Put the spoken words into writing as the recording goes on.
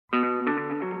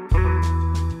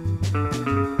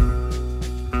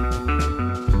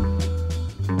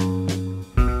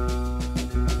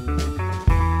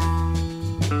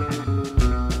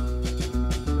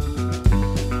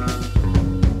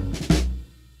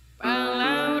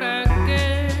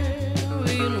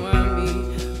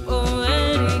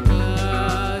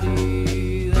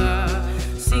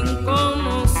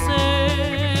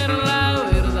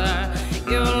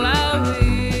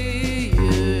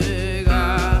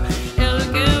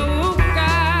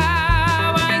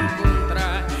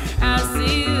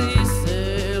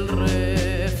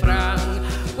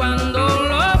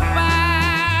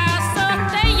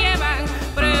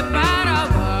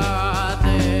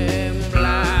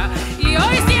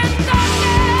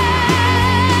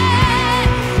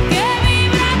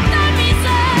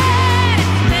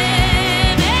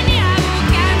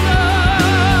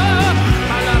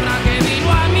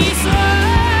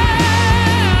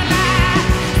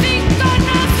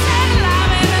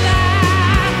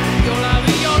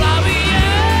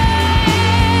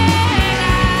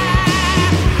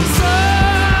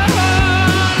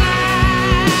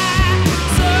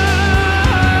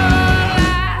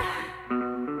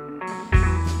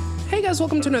guys,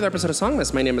 welcome to another episode of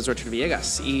Songless. My name is Richard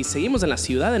Villegas y seguimos en la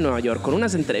ciudad de Nueva York con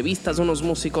unas entrevistas, unos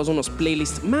músicos, unos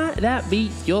playlists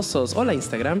maravillosos. Hola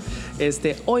Instagram.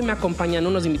 Hoy me acompañan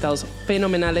unos invitados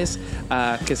fenomenales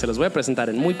que se los voy a presentar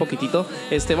en muy poquitito.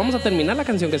 Vamos a terminar la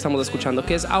canción que estamos escuchando,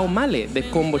 que es Aomale de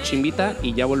Combo Chimbita,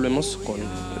 y ya volvemos con,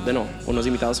 de nuevo, unos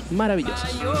invitados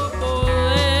maravillosos.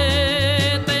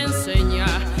 Te enseña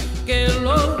que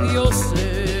los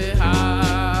dioses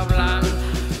hablan,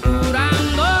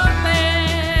 curándote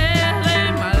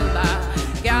de maldad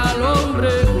que al hombre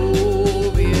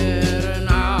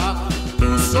gobierna.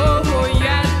 Tus ojos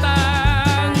ya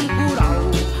están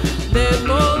curados de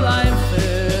toda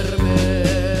enfermedad.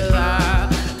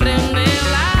 Prende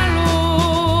la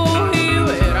luz y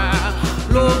verás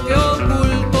lo que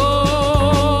oculto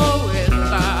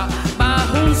está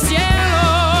bajo un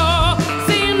cielo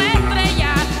sin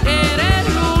estrellas. Eres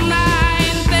luna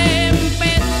en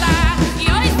tempestad y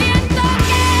hoy siento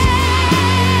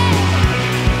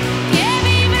que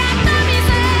vibrando mi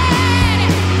ser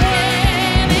me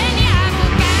venía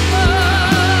tocando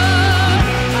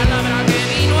palabra que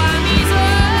vino a mi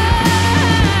sola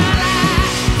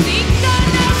sin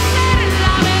conocer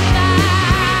la verdad.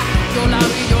 Yo la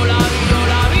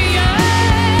vi llegar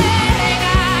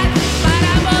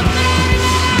para mostrarme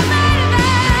la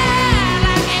verdad,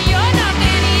 la que yo no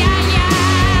quería hallar.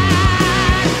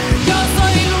 Yo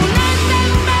soy luna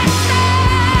en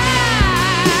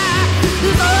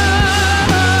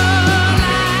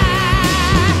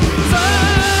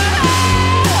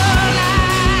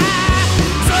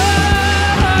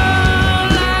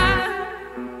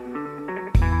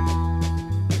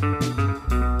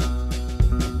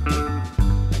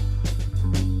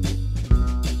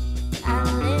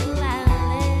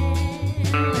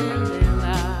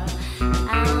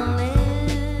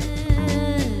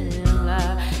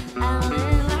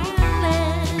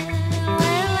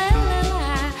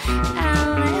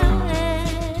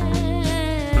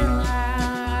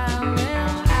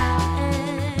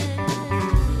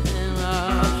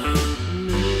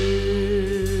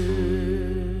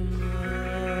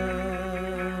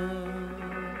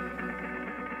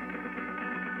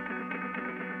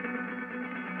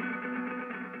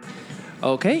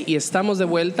Ok, y estamos de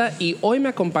vuelta y hoy me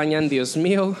acompañan, Dios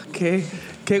mío, qué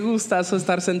gustazo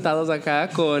estar sentados acá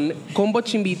con Combo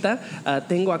Chimbita.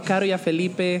 Tengo a Caro y a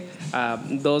Felipe,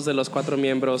 dos de los 4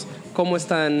 miembros. ¿Cómo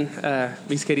están,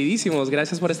 mis queridísimos?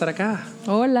 Gracias por estar acá.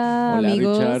 Hola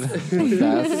amigos. Richard, ¿cómo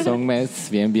estás? Songless,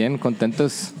 bien,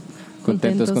 contentos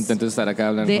de estar acá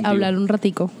hablando de contigo. hablar un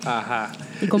ratico. Ajá.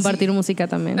 Y compartir música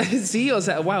también. Sí, o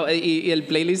sea, wow. Y el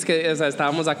playlist que, o sea,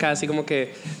 estábamos acá así como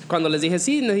que cuando les dije,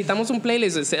 sí, necesitamos un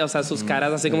playlist, o sea, sus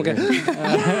caras así como que,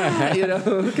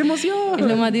 ¡qué emoción! Es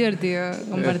lo más divertido,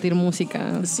 compartir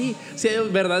música. Sí,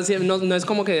 verdad, sí, no es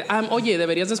como que, oye,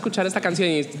 deberías de escuchar esta canción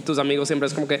y tus amigos siempre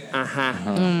es como que, ajá.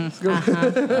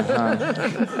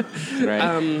 Right.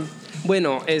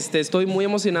 Bueno, estoy muy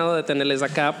emocionado de tenerles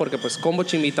acá porque pues Combo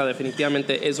Chimbita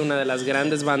definitivamente es una de las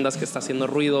grandes bandas que está haciendo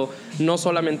ruido no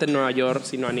solamente en Nueva York,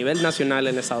 sino a nivel nacional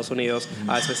en Estados Unidos,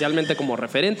 especialmente como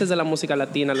referentes de la música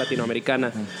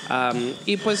latinoamericana.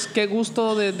 Y pues qué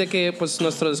gusto de que pues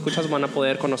nuestros escuchas van a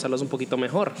poder conocerlos un poquito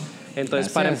mejor.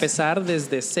 Entonces, Gracias. para empezar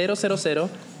desde 000,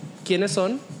 ¿quiénes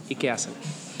son y qué hacen?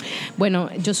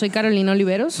 Bueno, yo soy Carolina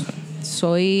Oliveros.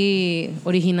 Soy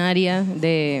originaria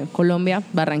de Colombia,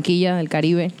 Barranquilla, del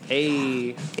Caribe.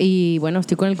 Hey. Y bueno,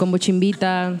 estoy con el Combo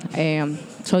Chimbita.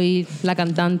 Soy la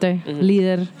cantante,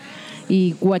 líder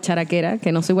y guacharaquera,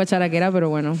 que no soy guacharaquera, pero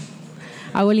bueno,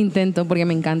 hago el intento porque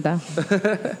me encanta.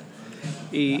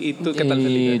 ¿Y tú qué tal, Y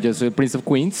Felipe? yo soy Prince of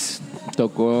Queens,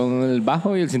 toco el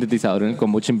bajo y el sintetizador en el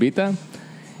Combo Chimbita.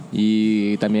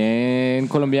 Y también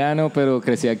colombiano, pero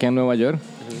crecí aquí en Nueva York.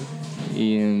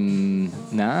 Y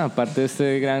nada, aparte de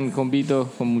este gran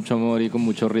combito con mucho amor y con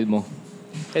mucho ritmo.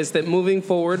 Moving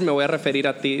forward, me voy a referir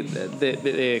a ti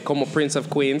como Prince of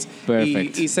Queens.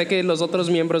 Perfect. Y sé que los otros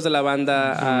miembros de la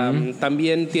banda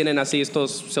también tienen así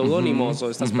estos seudónimos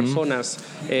o estas personas.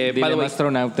 By the Dilema way,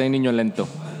 Astronauta y Niño Lento.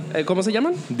 ¿cómo se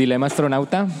llaman? Dilema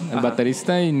Astronauta, el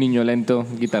baterista, y Niño Lento,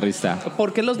 guitarrista.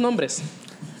 ¿Por qué los nombres?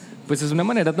 Pues es una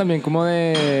manera también como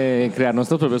de crear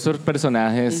nuestros propios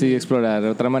personajes y explorar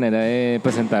otra manera de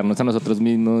presentarnos a nosotros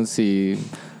mismos. Y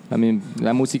también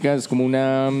la música es como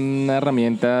una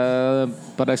herramienta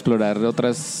para explorar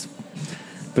otras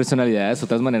personalidades,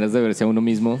 otras maneras de verse a uno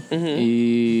mismo.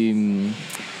 Y en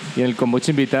el Combo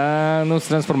Chimbita nos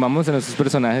transformamos en esos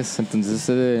personajes. Entonces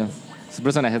esos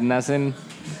personajes nacen.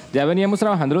 Ya veníamos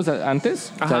trabajándolos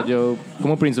antes. O sea, yo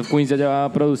como Prince of Queens ya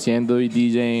llevaba produciendo y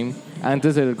DJing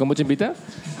antes del Combo Chimbita.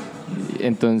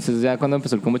 Entonces ya cuando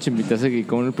empezó el Combo Chimbita seguí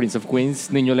con el Prince of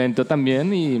Queens, Niño Lento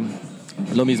también, y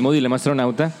lo mismo Dilema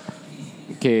Astronauta,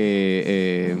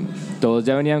 que todos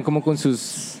ya venían como con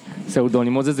sus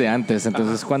seudónimos desde antes.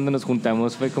 Entonces cuando nos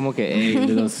juntamos fue como que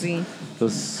Sí.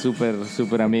 los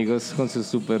super amigos con sus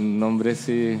super nombres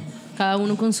y... Cada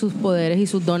uno con sus poderes y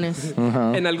sus dones.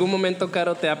 Ajá. ¿En algún momento,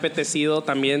 Caro, te ha apetecido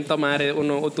también tomar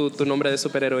tu nombre de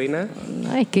superheroína?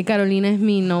 Es que Carolina es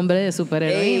mi nombre de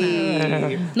superheroína.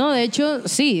 Ey. No, de hecho,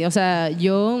 sí. O sea,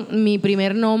 mi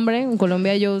primer nombre en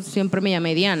Colombia, yo siempre me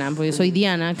llamé Diana, porque yo soy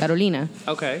Diana Carolina.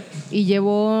 Ok. Y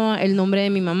llevo el nombre de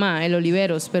mi mamá, el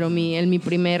Oliveros, pero mi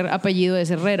primer apellido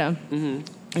es Herrera. Ujú.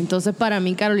 Entonces, para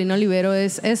mí, Carolina Olivero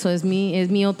es eso, es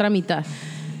mi otra mitad.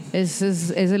 Es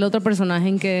el otro personaje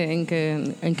en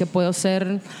que puedo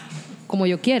ser como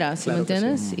yo quiera, ¿sí Claro me que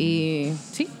entiendes?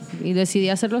 Y decidí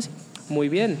hacerlo así. Muy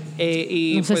bien.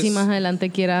 Y No sé pues, si más adelante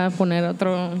quiera poner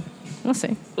otro, no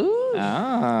sé,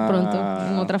 pronto,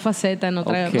 en otra faceta, en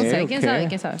otra, Ok, no sé, quién ok. sabe,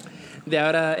 quién sabe. de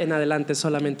ahora en adelante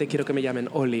solamente quiero que me llamen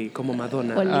Oli, como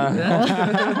Madonna. Oli.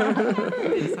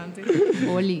 Interesante.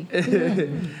 Oli.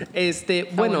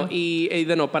 Bueno, y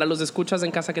para los escuchas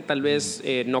en casa que tal vez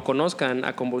no conozcan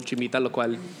a Combo Chimbita, lo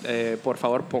cual, por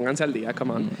favor, pónganse al día,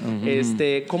 come on.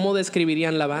 ¿Cómo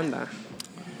describirían la banda?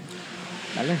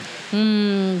 Dale.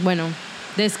 Bueno,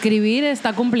 describir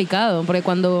está complicado, porque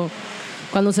cuando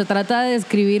se trata de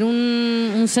describir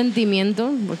un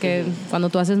sentimiento, porque cuando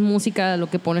tú haces música lo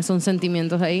que pones son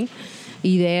sentimientos ahí,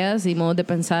 ideas y modos de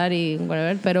pensar y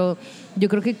whatever, pero yo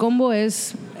creo que Combo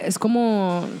es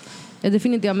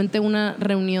definitivamente una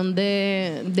reunión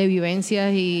de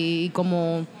vivencias y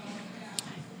como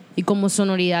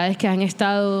sonoridades que han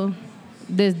estado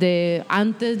desde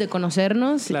antes de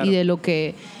conocernos. Claro.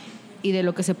 y de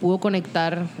lo que se pudo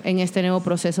conectar en este nuevo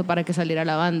proceso para que saliera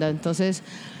la banda. Entonces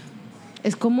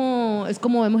es como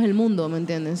vemos el mundo, ¿me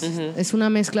entiendes? Ujú. Es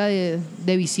una mezcla de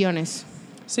visiones.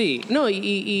 Sí, no,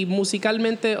 y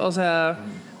musicalmente, o sea,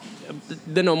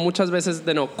 muchas veces,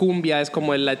 cumbia es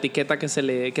como la etiqueta que se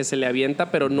le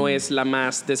avienta, pero no es la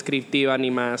más descriptiva ni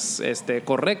más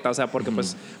correcta, o sea, porque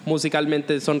pues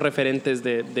musicalmente son referentes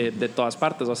de todas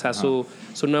partes, o sea, su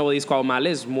nuevo disco Aomal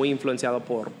es muy influenciado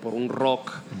por un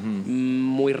rock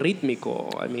muy rítmico,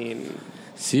 I mean...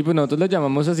 Sí, pues nosotros le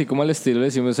llamamos así como al estilo, le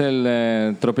decimos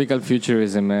el Tropical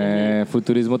Futurism,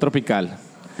 futurismo tropical.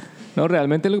 No,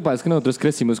 realmente lo que pasa es que nosotros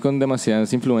crecimos con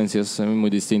demasiadas influencias muy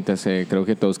distintas. Creo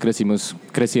que todos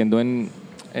creciendo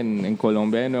en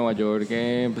Colombia, en Nueva York,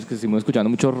 pues crecimos escuchando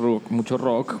mucho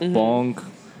rock, punk,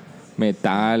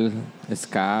 metal,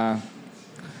 ska.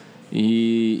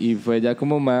 Y fue ya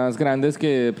como más grandes que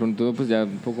de pronto, pues ya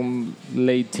un poco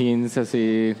late teens,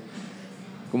 así...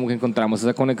 como que encontramos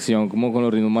esa conexión como con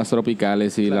los ritmos más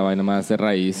tropicales y la vaina más de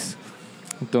raíz.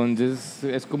 Entonces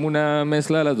es como una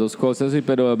mezcla de las dos cosas,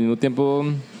 pero al mismo tiempo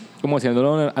como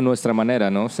haciéndolo a nuestra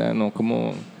manera, ¿no? O sea, no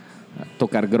como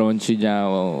tocar grunge y ya,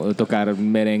 o tocar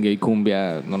merengue y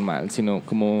cumbia normal, sino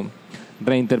como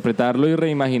reinterpretarlo y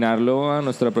reimaginarlo a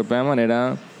nuestra propia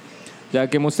manera, ya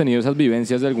que hemos tenido esas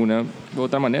vivencias de alguna u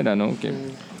otra manera, ¿no? Que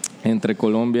entre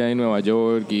Colombia y Nueva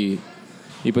York y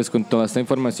pues con toda esta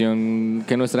información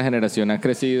que nuestra generación ha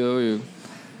crecido,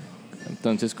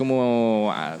 entonces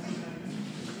como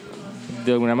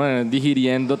de alguna manera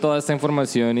digiriendo toda esta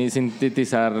información y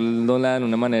sintetizarla de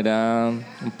una manera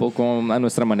un poco a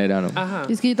nuestra manera, ¿no? Ajá.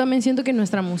 Es que yo también siento que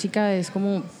nuestra música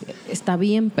está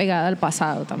bien pegada al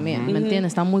pasado también, ¿me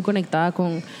entiendes? Está muy conectada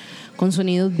con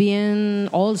sonidos bien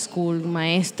old school,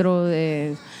 maestro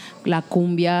de la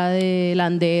cumbia de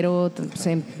landero,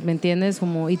 ¿me entiendes?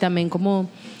 Y también como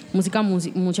mucha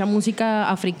música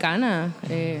africana,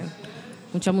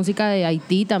 mucha música de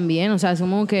Haití también, o sea, es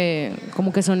como que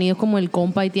sonidos como el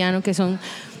compa haitiano que son,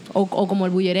 o como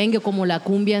el bullerengue, o como la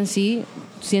cumbia en sí.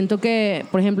 Siento que,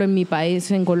 por ejemplo, en mi país,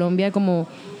 en Colombia, como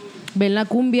ven la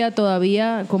cumbia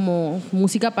todavía como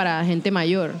música para gente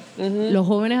mayor. Los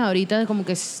jóvenes ahorita como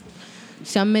que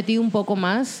se han metido un poco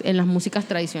más en las músicas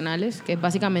tradicionales, que es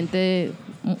básicamente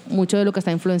mucho de lo que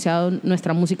está influenciado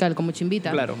nuestra música del Combo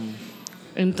Chimbita. Claro.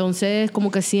 Entonces,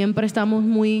 como que siempre estamos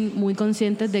muy, muy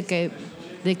conscientes de que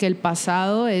el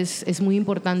pasado es muy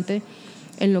importante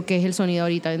en lo que es el sonido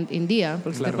ahorita en día.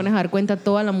 Porque si te pones a dar cuenta,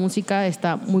 toda la música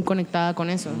está muy conectada con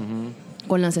eso.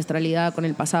 Con la ancestralidad, con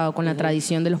el pasado, con la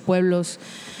tradición de los pueblos.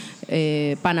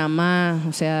 Panamá,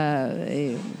 o sea,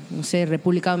 no sé,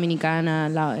 República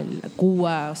Dominicana,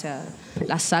 Cuba, o sea,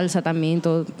 la salsa también,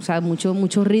 todo, o sea,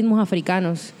 muchos ritmos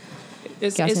africanos.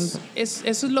 Eso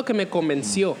es lo que me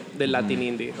convenció del Latin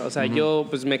Indie. O sea, yo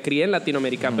pues me crié en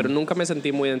Latinoamérica, pero nunca me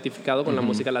sentí muy identificado con la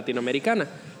música latinoamericana.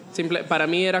 Para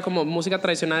mí era como música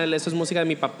tradicional, eso es música de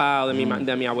mi papá o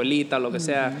de mi abuelita o lo que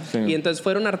sea. Sí. Y entonces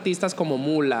fueron artistas como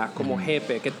Mula, como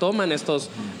Jepe, que toman estos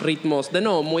ritmos,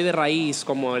 muy de raíz,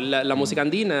 como la música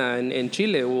andina en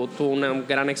Chile, tuvo una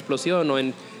gran explosión, o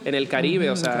en el Caribe,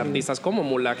 o sea, artistas como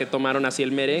Mula, que tomaron así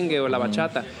el merengue o la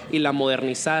bachata y la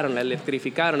modernizaron, la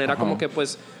electrificaron. Era como que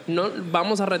pues no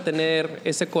vamos a retener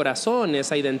ese corazón,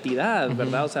 esa identidad,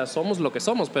 ¿verdad? O sea, somos lo que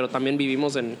somos, pero también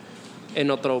vivimos en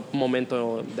otro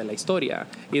momento de la historia.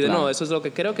 Y Claro. eso es lo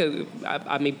que creo que,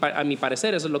 a mi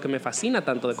parecer, eso es lo que me fascina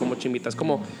tanto de Como Chimbita. Es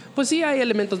como, pues sí, hay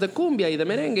elementos de cumbia y de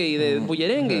merengue y de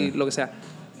bullerengue y lo que sea,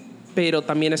 pero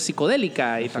también es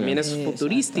psicodélica y también es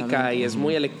futurística y es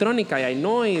muy electrónica y hay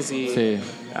noise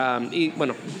y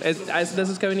bueno, es de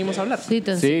esos que venimos a hablar. Sí,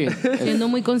 Sí. siendo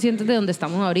muy conscientes de donde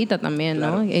estamos ahorita también,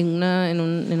 Claro. ¿no? En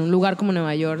un lugar como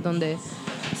Nueva York, donde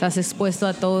estás expuesto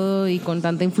a todo y con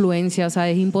tanta influencia, o sea,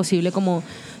 es imposible como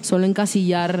solo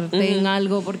encasillarte en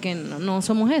algo, porque no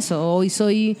somos eso. Hoy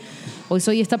soy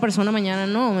esta persona, mañana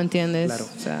no, ¿me entiendes? Claro.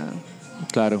 O sea,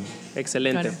 Claro.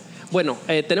 Excelente. Claro. Bueno,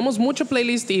 tenemos mucho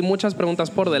playlist y muchas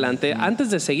preguntas por delante. Antes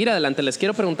de seguir adelante, les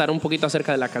quiero preguntar un poquito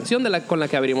acerca de la canción con la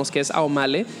que abrimos, que es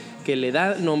Aomale, que le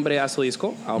da nombre a su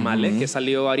disco, Aomale, que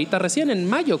salió ahorita recién en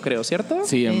mayo, creo, ¿cierto?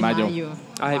 Sí, en mayo.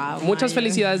 Ay, Wow, muchas mayo.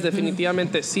 felicidades,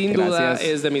 definitivamente, sin Gracias. duda,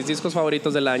 es de mis discos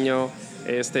favoritos del año.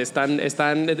 Están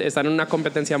en una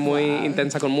competencia muy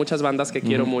intensa con muchas bandas que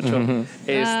quiero mucho.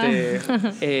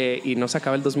 Y no se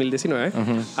acaba el 2019.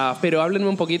 Pero háblenme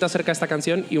un poquito acerca de esta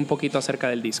canción y un poquito acerca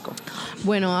del disco.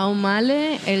 bueno,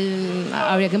 Aomale,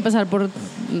 habría que empezar por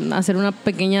hacer una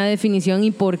pequeña definición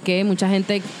y por qué mucha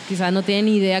gente quizás no tiene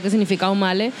ni idea qué significa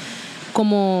Aomale.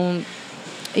 Como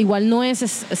igual no es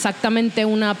exactamente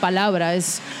una palabra,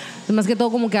 es más que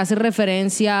todo como que hace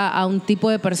referencia a un tipo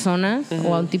de persona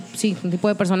o a un tipo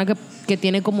de persona que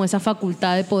tiene como esa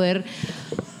facultad de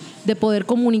poder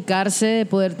comunicarse, de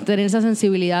poder tener esa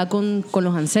sensibilidad con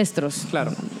los ancestros.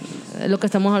 Claro. Es lo que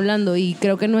estamos hablando, y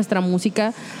creo que nuestra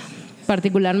música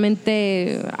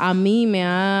particularmente a mí me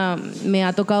ha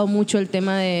tocado mucho el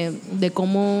tema de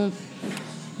cómo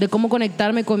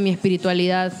conectarme con mi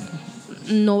espiritualidad,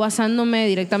 no basándome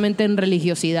directamente en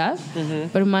religiosidad,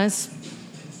 pero más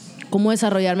cómo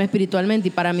desarrollarme espiritualmente.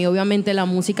 Y para mí obviamente la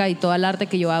música y todo el arte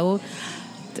que yo hago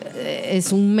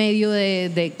es un medio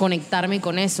de conectarme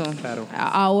con eso. Claro.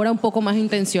 Ahora un poco más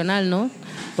intencional, ¿no?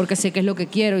 Porque sé qué es lo que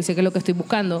quiero y sé qué es lo que estoy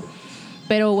buscando.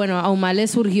 Pero bueno, Aomale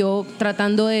surgió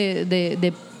tratando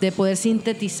de poder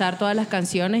sintetizar todas las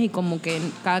canciones, y como que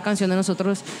cada canción de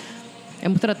nosotros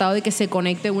hemos tratado de que se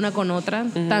conecte una con otra,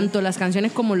 tanto las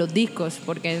canciones como los discos,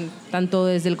 porque tanto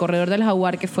desde El Corredor del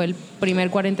Jaguar, que fue el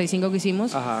primer 45 que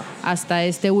hicimos, Ajá. hasta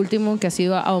este último que ha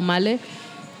sido Aomale,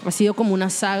 ha sido como una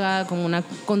saga, como una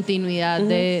continuidad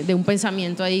de un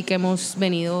pensamiento ahí que hemos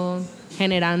venido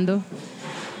generando.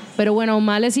 Pero bueno,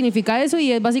 Aomale significa eso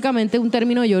y es básicamente un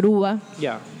término yoruba.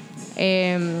 Ya.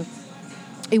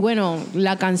 Y bueno,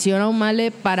 la canción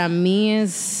Aomale para mí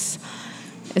es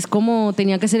como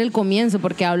tenía que ser el comienzo,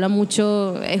 porque habla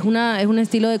mucho, es un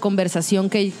estilo de conversación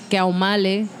que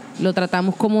Aomale lo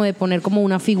tratamos como de poner como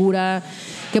una figura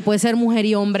que puede ser mujer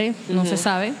y hombre, no se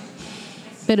sabe,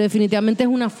 pero definitivamente es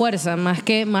una fuerza, más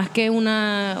que una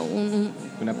persona,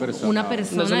 No es una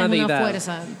es una deidad.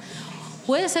 fuerza.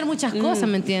 Puede ser muchas cosas,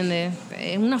 ¿me entiendes?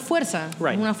 Es una fuerza,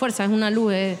 Right. es una fuerza, es una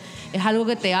luz, es algo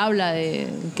que te habla,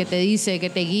 que te dice, que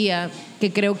te guía,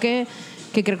 que creo que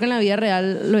en la vida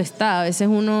real lo está. A veces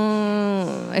uno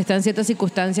está en ciertas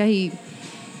circunstancias y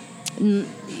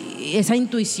esa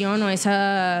intuición o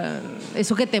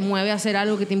eso que te mueve a hacer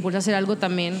algo, que te impulsa a hacer algo,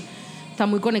 también está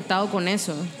muy conectado con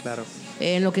eso. Claro.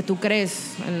 En lo que tú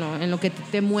crees, en lo que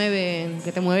te mueve, en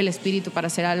que te mueve el espíritu para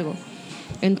hacer algo.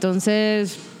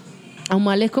 Entonces,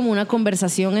 Aomale es como una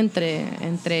conversación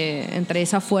entre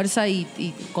esa fuerza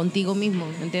y contigo mismo,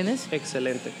 ¿me entiendes?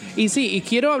 Excelente. Y sí, y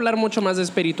quiero hablar mucho más de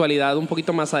espiritualidad un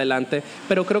poquito más adelante,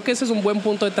 pero creo que ese es un buen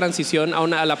punto de transición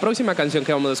a la próxima canción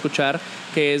que vamos a escuchar,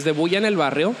 que es de Bulla en el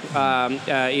Barrio,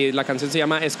 y la canción se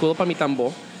llama Escudo pa' mi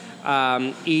tambor.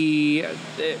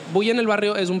 Bulla en el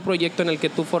Barrio es un proyecto en el que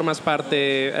tú formas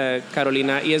parte,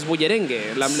 Carolina, y es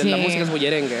bullerengue, la música es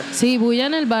bullerengue. Sí, Bulla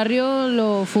en el Barrio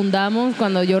lo fundamos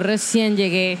cuando yo recién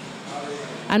llegué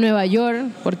a Nueva York,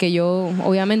 porque yo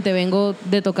obviamente vengo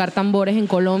de tocar tambores en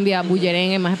Colombia,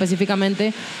 bullerengue más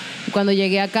específicamente. Cuando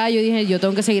llegué acá yo dije, yo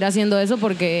tengo que seguir haciendo eso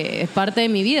porque es parte de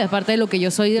mi vida, es parte de lo que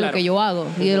yo soy, de Claro. lo que yo hago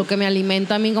y de lo que me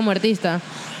alimenta a mí como artista.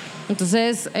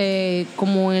 Entonces,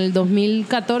 como en el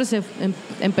 2014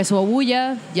 empezó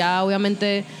Bulla, ya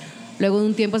obviamente luego de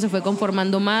un tiempo se fue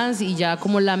conformando más y ya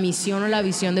como la misión o la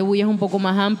visión de Bulla es un poco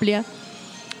más amplia.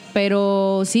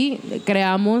 Pero sí,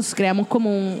 creamos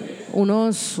como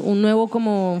un nuevo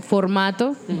como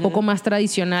formato, un poco más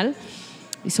tradicional.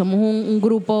 Y somos un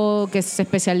grupo que se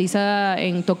especializa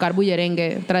en tocar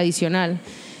bullerengue tradicional.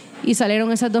 Y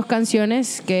salieron esas 2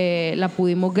 canciones que la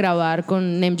pudimos grabar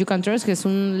con Name You Can Trust, que es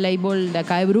un label de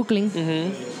acá de Brooklyn.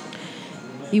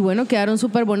 Y bueno, quedaron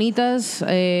súper bonitas.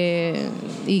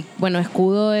 Y bueno,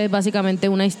 Escudo es básicamente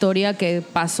una historia que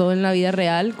pasó en la vida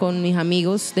real con mis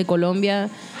amigos de Colombia.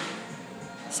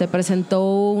 Se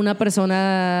presentó una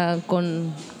persona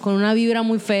con una vibra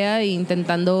muy fea e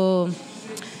intentando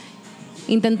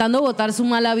botar su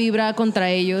mala vibra contra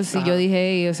ellos. Y yo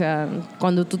dije, "Ey, o sea,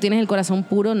 cuando tú tienes el corazón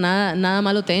puro, nada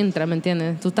malo te entra, ¿me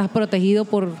entiendes? Tú estás protegido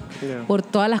por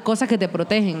todas las cosas que te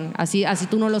protegen. Así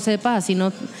tú no lo sepas, así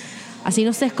no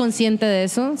estés consciente de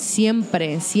eso,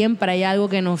 siempre hay algo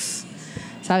que nos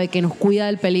cuida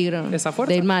del peligro, Esa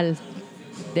fuerza. del mal,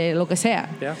 de lo que sea.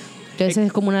 Yeah. Entonces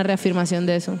es como una reafirmación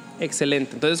de eso.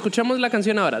 Excelente. Entonces escuchamos la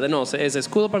canción ahora. De nuevo, es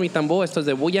Escudo para mi tambo. Esto es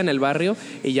de Bulla en el Barrio.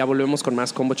 Y ya volvemos con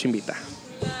más Combo Chimbita.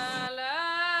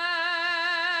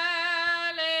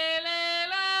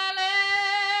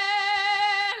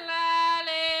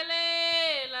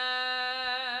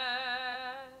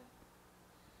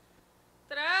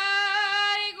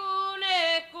 Traigo un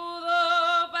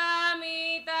escudo pa'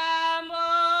 mi tambor.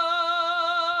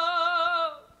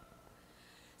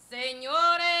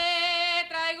 Señores,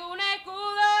 traigo un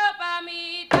escudo pa'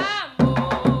 mi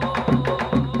tambor.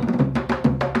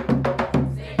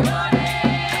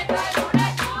 Señores, traigo un escudo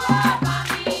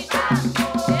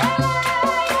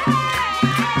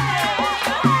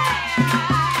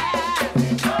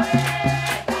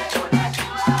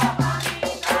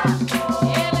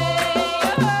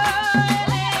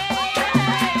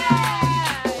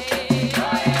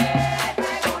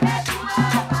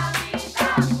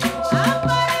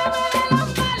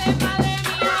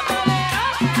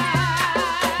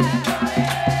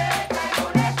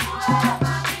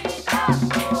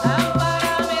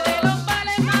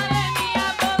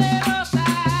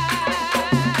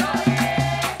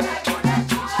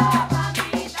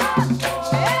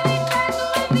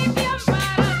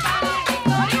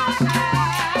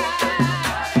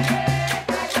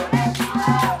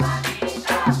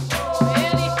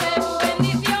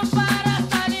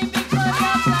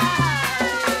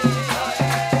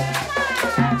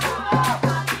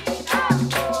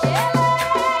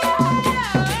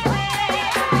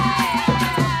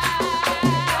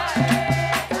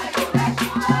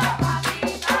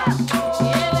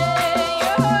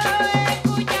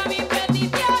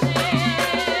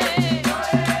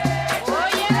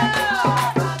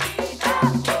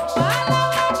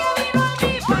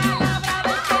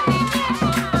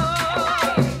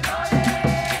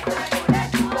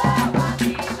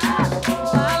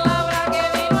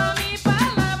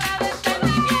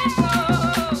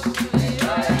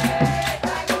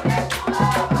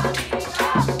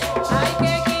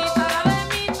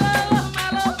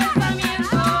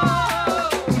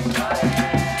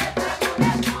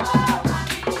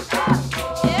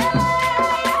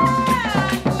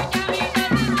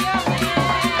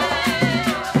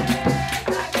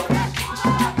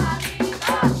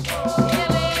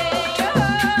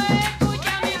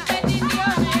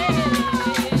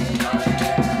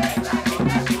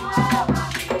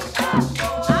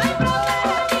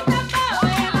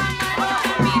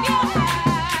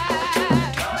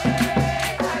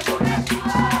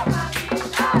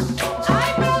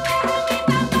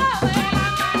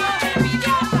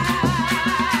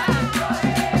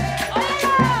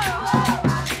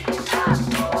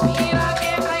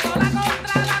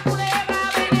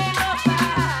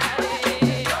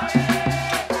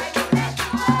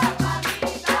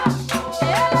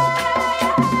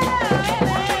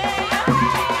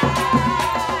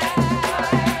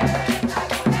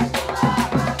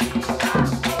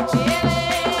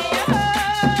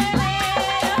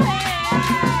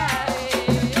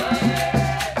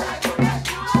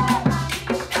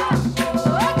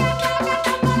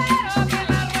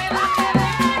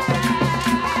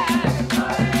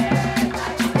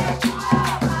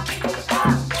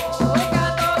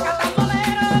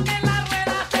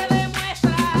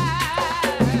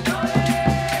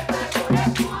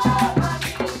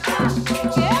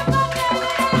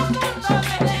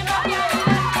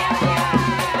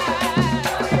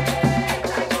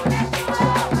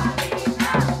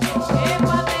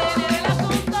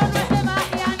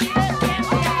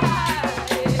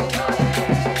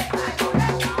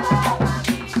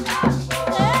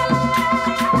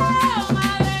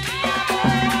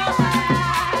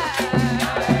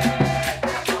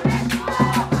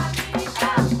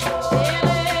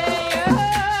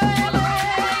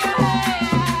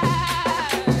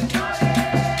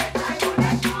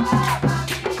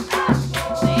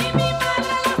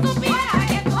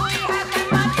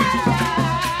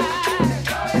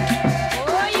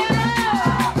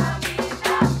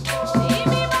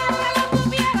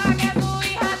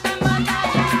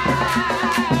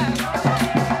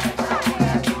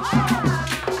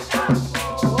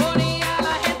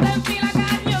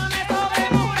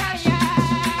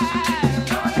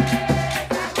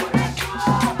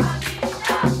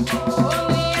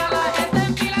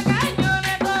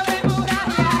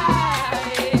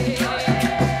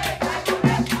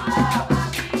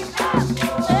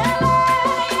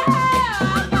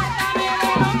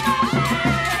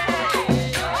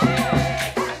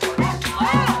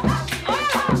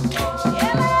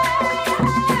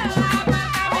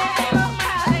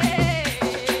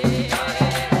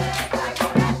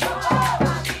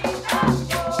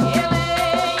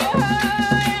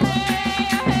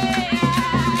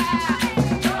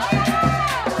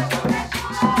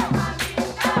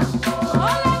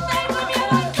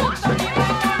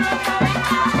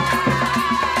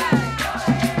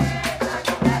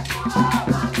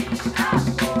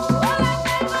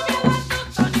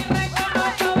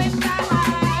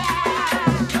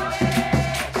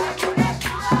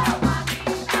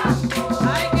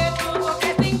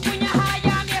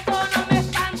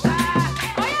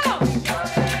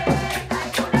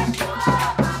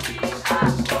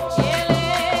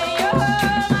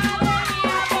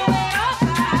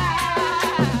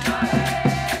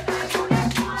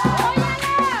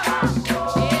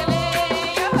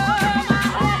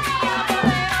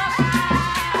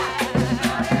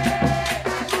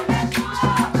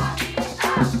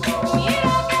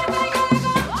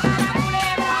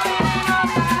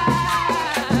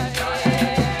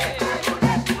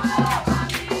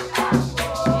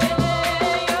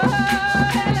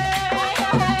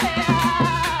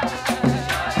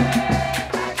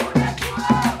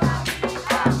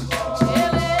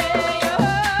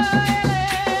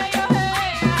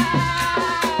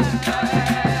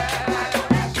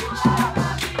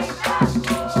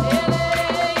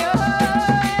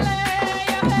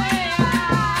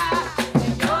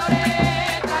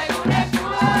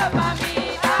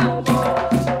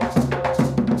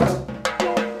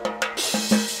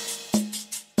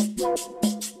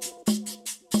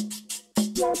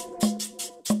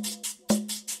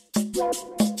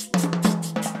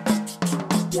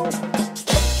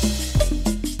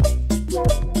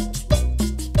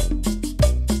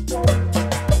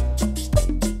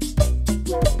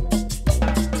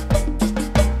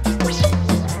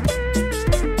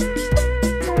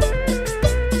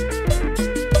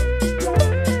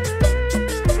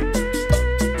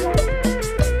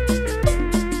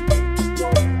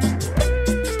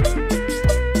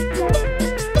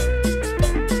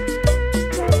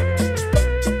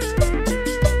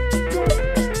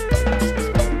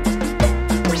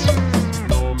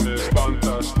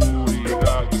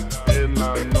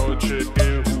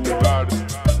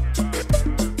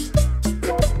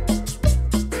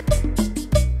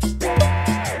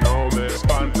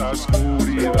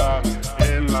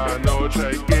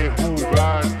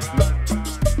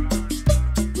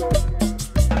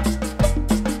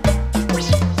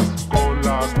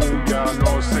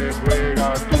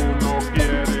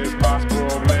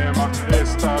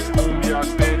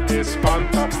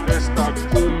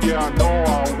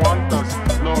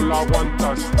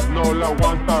aguantas, no la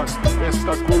aguantas,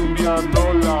 esta cumbia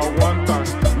no la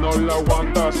aguantas, no la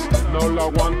aguantas, no la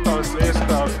aguantas,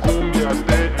 esta cumbia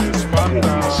te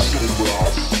espanta.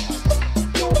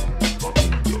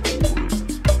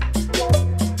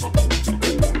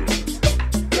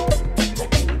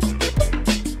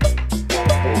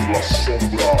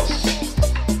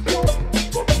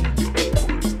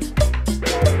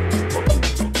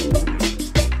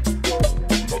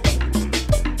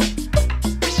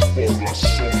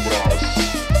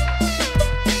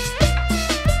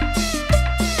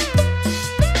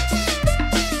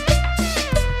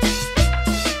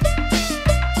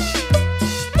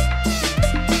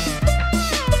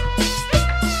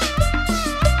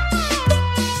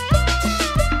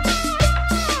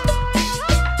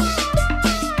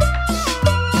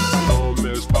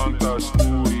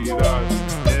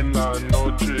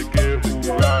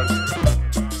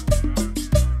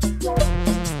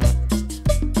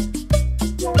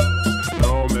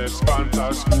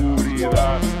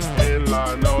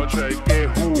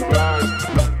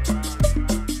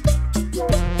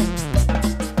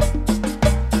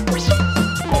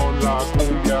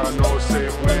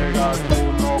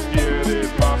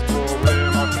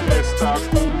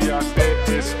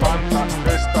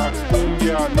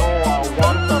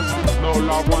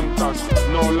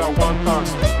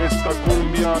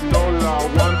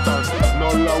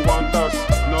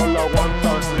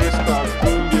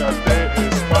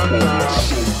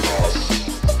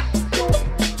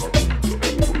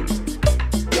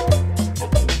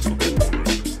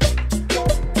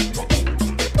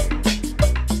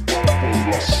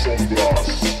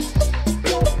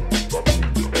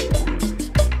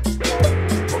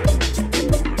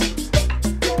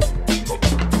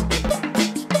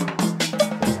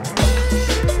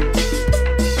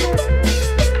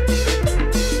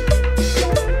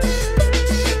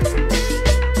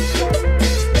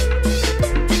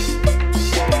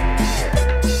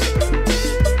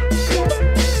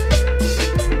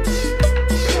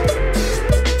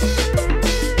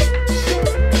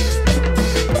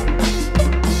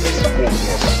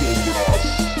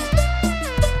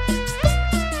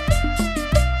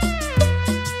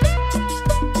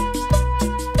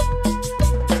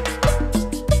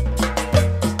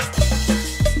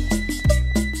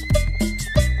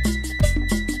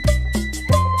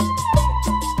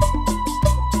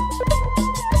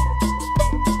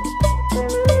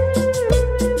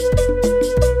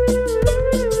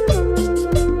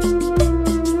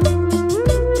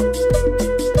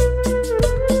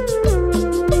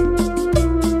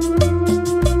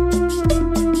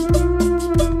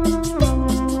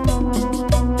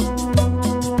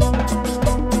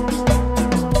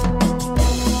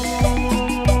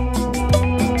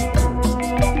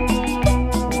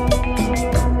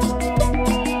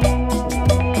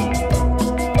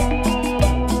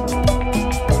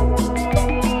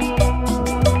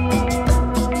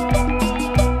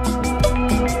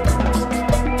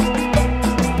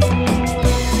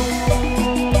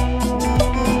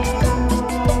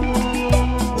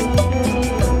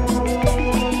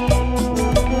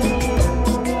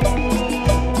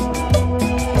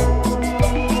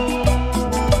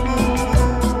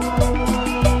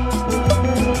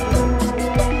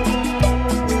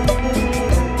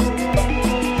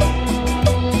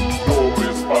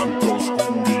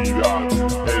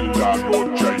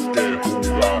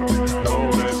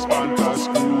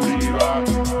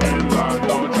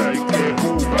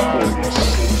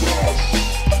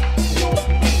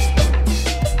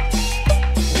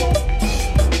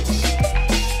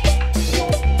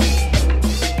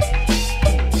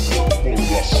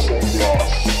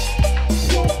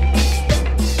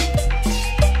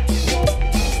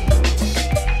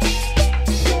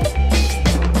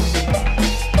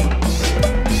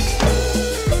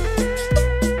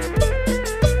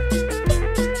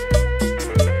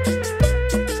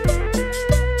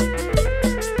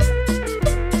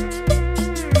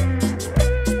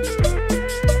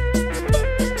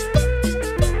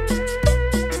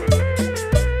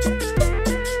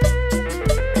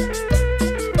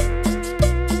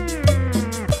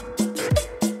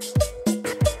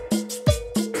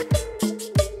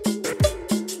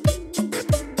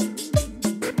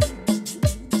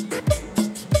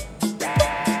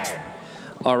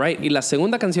 All right. Y la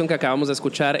segunda canción que acabamos de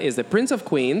escuchar es The Prince of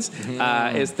Queens.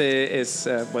 Este es,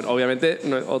 bueno, obviamente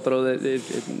otro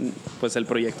pues el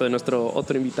proyecto de nuestro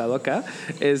otro invitado acá.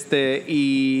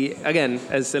 Y, again,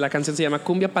 la canción se llama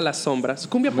Cumbia para las sombras.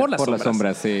 Cumbia por las sombras. Por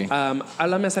las sombras, sí.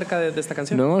 Háblame acerca de esta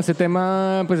canción. No, este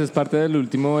tema pues es parte del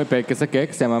último EP que saqué,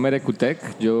 que se llama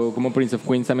Merecutec. Yo como Prince of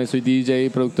Queens también soy DJ,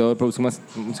 productor, produzco más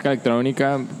música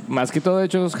electrónica. Más que todo he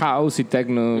hecho house y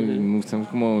techno. Me gustan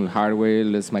como el hardware,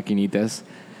 las maquinitas.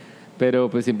 Pero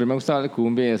pues siempre me ha gustado la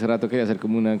cumbia y hace rato quería hacer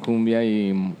como una cumbia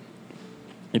y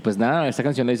pues nada, esta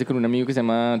canción la hice con un amigo que se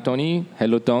llama Tony,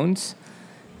 Hello Tones,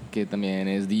 que también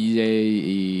es DJ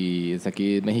y es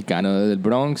aquí mexicano del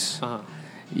Bronx. Ajá.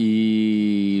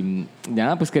 Y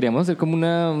nada, pues queríamos hacer como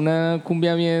una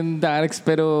cumbia bien darks,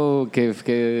 pero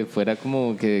que fuera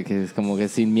como que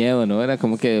sin miedo, ¿no? Era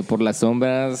como que por las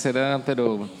sombras era,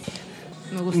 pero...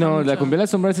 Me gusta No, mucho. la cumbia de las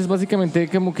sombras es básicamente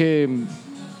como que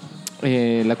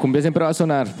la cumbia siempre va a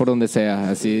sonar por donde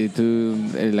sea. Así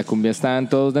la cumbia está en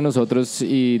todos de nosotros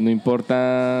y no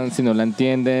importa si no la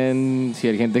entienden, si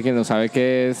hay gente que no sabe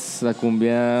qué es, la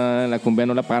cumbia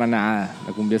no la para nada.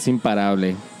 La cumbia es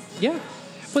imparable. Yeah.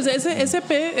 Pues ese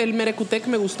EP, el Merecutec,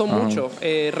 me gustó mucho.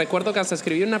 Recuerdo que hasta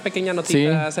escribí una pequeña notita Sí,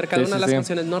 acerca de sí, una de sí, las sí.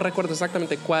 canciones, no recuerdo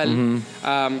exactamente cuál.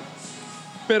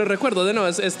 Pero recuerdo de nuevo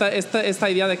esta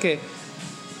idea de que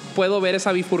puedo ver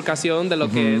esa bifurcación de lo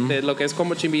que es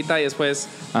como Chimbita y después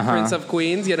Ajá. Prince of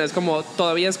Queens, y es como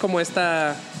todavía es como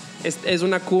esta es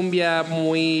una cumbia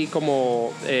muy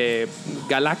como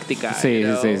galáctica. Sí, you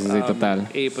know? sí, total.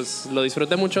 Y pues lo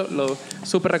disfruté mucho, lo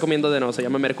súper recomiendo de nuevo. Se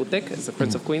llama Mercutec, es The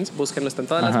Prince of Queens. Búsquenlo, está en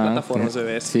todas las Ajá, plataformas,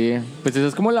 bebés. Sí, pues eso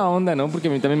es como la onda, ¿no? Porque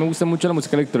a mí también me gusta mucho la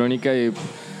música electrónica y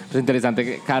es interesante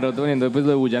que Caro poniendo pues lo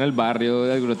de Bulla en el barrio,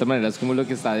 de alguna otra manera es como lo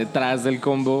que está detrás del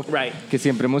combo. Right. Que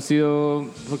siempre hemos sido,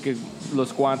 porque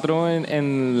los cuatro en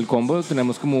el combo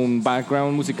tenemos como un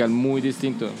background musical muy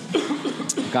distinto.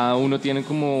 Cada uno tiene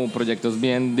como proyectos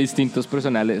bien distintos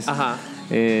personales. Ajá.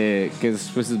 Que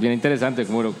es bien interesante,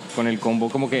 como con el combo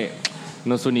como que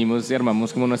nos unimos y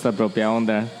armamos como nuestra propia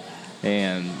onda.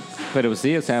 Pero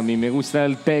sí, o sea, a mí me gusta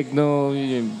el techno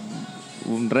y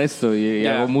un resto y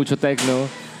Yeah. hago mucho techno.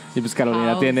 Y pues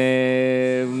Carolina House.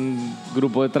 tiene un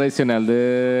grupo tradicional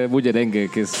de bullerengue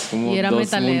que es como Y era dos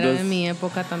metalera mundos. de mi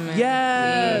época también.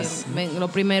 Yes.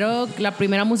 La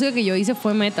primera música que yo hice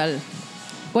fue metal.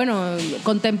 Bueno,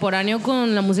 contemporáneo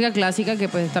con la música clásica, que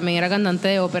pues también era cantante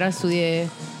de ópera, estudié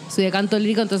canto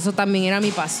lírico, entonces eso también era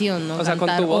mi pasión, ¿no? O sea, con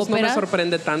Cantar tu voz no ópera, me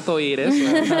sorprende tanto oír eso.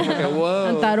 ¿no? Como que, wow.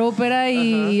 cantar ópera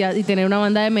y tener una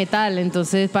banda de metal,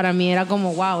 entonces para mí era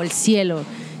como, wow, el cielo.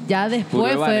 Ya Puro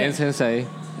después fue... Evanescence ahí.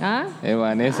 ¿Ah?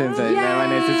 Evanescence ahí. La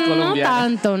Evanescence colombiana.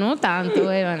 No tanto,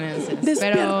 Evanescence.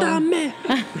 ¡Despiértame!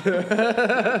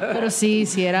 Pero sí,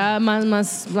 era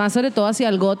más sobre todo hacia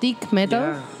el gothic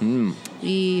metal. Yeah.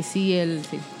 Y sí,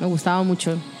 me gustaba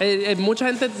mucho. Mucha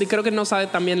gente creo que no sabe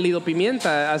también Lido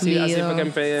Pimienta, así Lido, fue que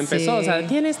empezó. sí. O sea,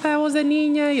 tiene esta voz de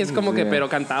niña y es como que, Sí. pero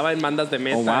cantaba en bandas de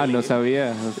metal. Oh, wow, no y-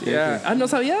 sabía. Yeah. Ah, ¿no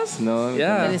sabías? No, no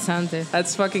Yeah. Interesante.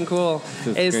 That's fucking cool.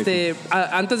 That's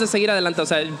Antes de seguir adelante, o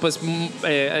sea, pues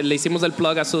le hicimos el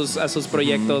plug a sus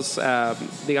proyectos,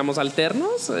 digamos,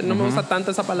 alternos. No me gusta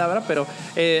tanto esa palabra, pero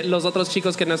los otros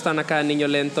chicos que no están acá, Niño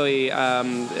Lento y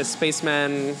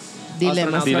Spaceman.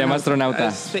 Dilema Astronauta.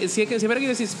 Siempre quiero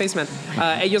decir Spaceman.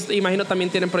 Ellos, imagino,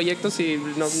 también tienen proyectos y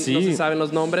no Sí. se saben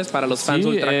los nombres para los fans Sí,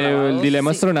 ultra clavados. el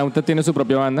Dilema Astronauta tiene su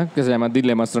propia banda que se llama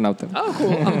Dilema Astronauta. Oh,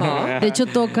 cool. Ajá. De hecho,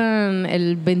 tocan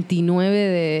el 29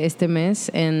 de este mes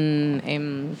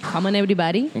en Come on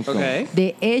Everybody. Ok.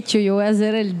 De hecho, yo voy a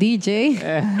ser el DJ.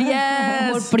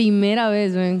 Yes. Por primera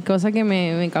vez, man, cosa que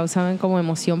me causa como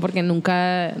emoción porque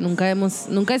nunca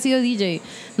he sido DJ.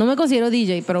 No me considero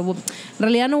DJ, pero en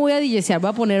realidad no voy a DJsear, voy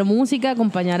a poner música,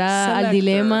 acompañar al Selector.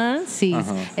 dilema. Sí,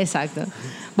 Ajá. exacto.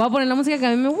 Voy a poner la música que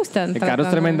a mí me gusta. Caro es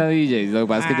tremenda DJ, lo que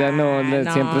pasa es que ya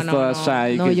siempre es toda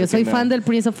shy. No, que yo dice soy que fan no. del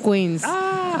Prince of Queens.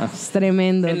 Es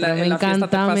tremendo. En la me fiesta te encanta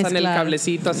pasan el mezclar.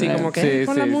 cablecito así como que Sí,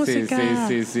 con la sí, música.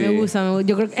 sí. Me gusta.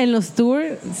 Yo creo que en los tours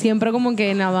siempre como que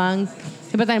en la van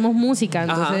siempre tenemos música,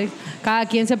 entonces cada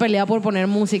quien se pelea por poner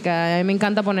música. A mí me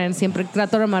encanta poner, siempre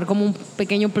trato de armar como un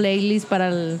pequeño playlist para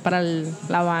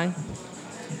la van.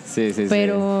 Sí.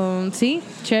 Pero sí,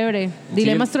 chévere.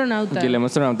 Dilema Sí, Astronauta. Dilema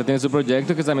Astronauta tiene su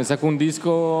proyecto que también sacó un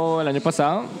disco el año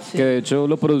pasado, Sí. que de hecho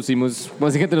lo producimos,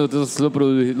 básicamente nosotros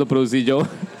lo producí yo.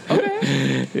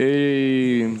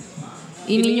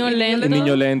 Y Niño Lento. El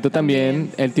Niño Lento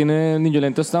también. Él tiene Niño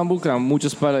Lento, está involucrado en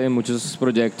muchos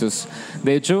proyectos.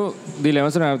 De hecho, Dilema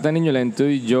Astronauta, Niño Lento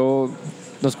y yo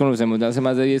nos conocemos de hace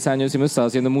más de 10 años y hemos estado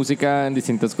haciendo música en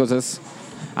distintas cosas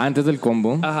antes del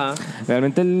combo. Ajá.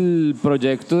 Realmente el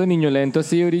proyecto de Niño Lento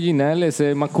así original es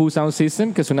Macu Sound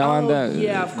System, que es una banda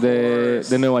yeah, of de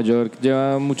course. Nueva York,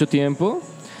 lleva mucho tiempo,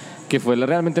 que fue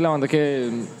realmente la banda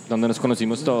donde nos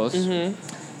conocimos todos.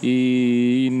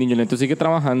 Y Niño Lento sigue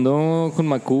trabajando con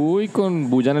Macu y con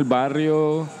Bulla en el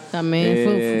barrio. También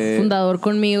fue fundador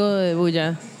conmigo de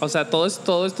Bulla. O sea, todo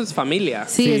esto es familia.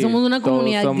 Sí, Sí, somos una todos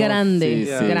comunidad somos- grande,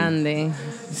 sí, sí. grande.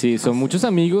 Sí, son muchos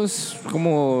amigos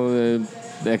como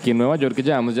de aquí en Nueva York que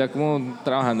llevamos ya como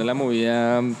trabajando en la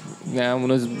movida ya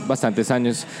unos bastantes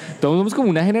años. Todos somos como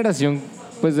una generación,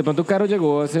 pues de pronto Caro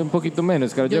llegó hace un poquito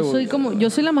menos. Caro llegó, Yo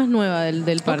soy la más nueva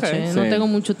del parche. Ok, No sí. tengo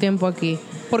mucho tiempo aquí.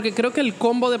 Porque creo que el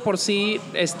combo de por sí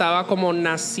estaba como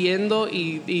naciendo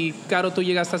y Caro, tú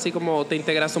llegaste así como te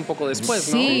integraste un poco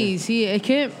después, ¿no? Sí, sí, es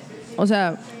que, o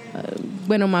sea,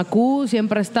 bueno, Macu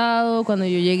siempre ha estado cuando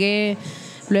yo llegué.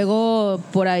 Luego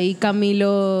por ahí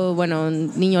Camilo, bueno,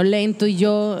 Niño Lento y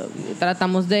yo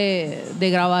tratamos de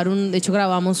grabar de hecho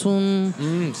grabamos un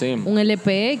sí.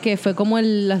 LP que fue como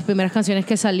las primeras canciones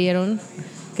que salieron.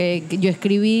 Que yo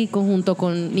escribí conjunto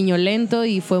con Niño Lento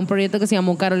y fue un proyecto que se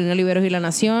llamó Carolina Oliveros y la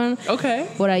Nación. Ok.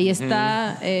 Por ahí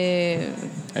está.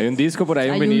 Hay un disco por ahí,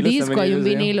 Hay un vinilo. un disco, hay un sí.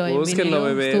 vinilo. hay un Búsquenlo, vinilo.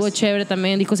 bebés. Estuvo chévere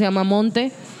también. El disco se llama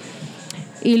Monte.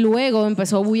 Y luego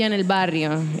empezó Bulla en el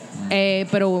barrio.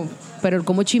 Pero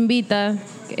como Chimbita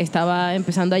estaba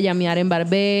empezando a llamear en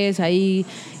Barbés ahí.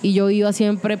 Y yo iba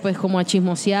siempre pues como a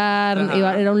chismosear.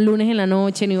 Ajá. Era un lunes en la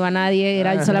noche, no iba nadie.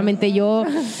 Era solamente yo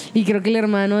y creo que el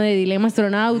hermano de Dilema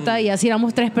Astronauta. Y así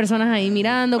éramos 3 personas ahí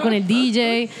mirando con el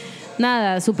DJ.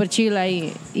 Nada, súper chill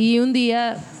ahí. Y un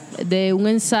día de un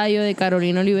ensayo de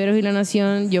Carolina Oliveros y La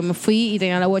Nación, yo me fui y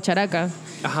tenía la guacharaca.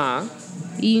 Ajá.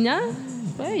 Y nada,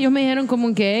 pues, ellos me dijeron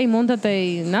como que, hey, móntate.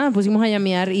 Y nada, pusimos a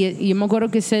llamear. Y yo me acuerdo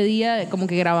que ese día como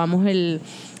que grabamos el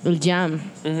jam.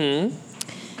 Ujú.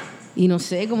 Y no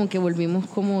sé, como que volvimos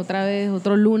como otra vez,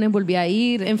 otro lunes volví a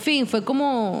ir. En fin, fue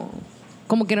como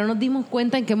que no nos dimos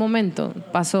cuenta en qué momento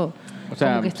pasó. O sea,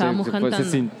 como que estábamos sí, cantando.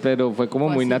 sí, pero fue como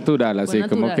Fue muy así, natural, fue así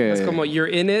como natural. que... Es como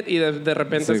you're in it y de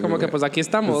repente Sí, es como que pues aquí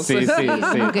estamos. Sí, sí,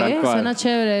 Como que, tal cual. suena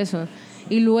chévere eso.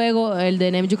 Y luego el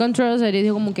de Name You Control, él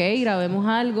dijo como que, hey, grabemos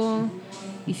algo.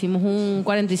 Hicimos un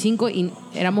 45 y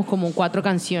éramos como 4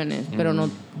 canciones, pero no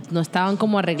estaban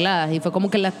como arregladas. Y fue como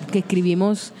que las que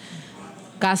escribimos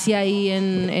casi ahí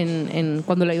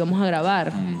cuando la íbamos a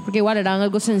grabar. Porque igual era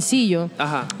algo sencillo,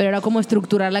 Ajá. pero era como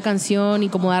estructurar la canción y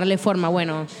como darle forma.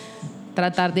 Bueno,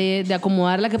 tratar de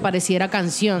acomodarla que pareciera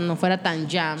canción, no fuera tan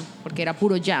jam, porque era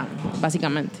puro jam,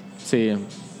 básicamente. Sí.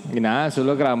 Y nada, eso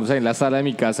lo grabamos ahí en la sala de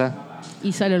mi casa.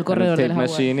 Y salió el En corredor el del Tape jaguar.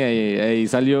 Machine, y ahí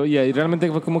salió. Y ahí realmente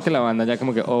fue como que la banda ya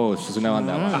como que, oh, esto es una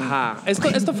banda. Ajá.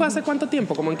 ¿Esto fue hace cuánto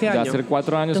tiempo? ¿Cómo en qué Ya año? hace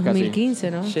 4 años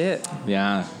 2015, ¿no? Shit. casi.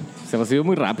 Ya. Se ha sido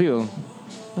muy rápido.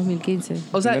 2015.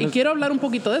 O sea, y Menos- quiero hablar un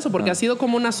poquito de eso porque ha sido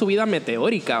como una subida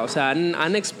meteórica. O sea,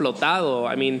 han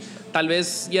explotado. I mean, tal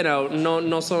vez,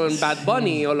 no son Bad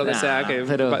Bunny o lo que sea, que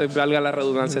pero- valga la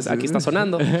redundancia, aquí está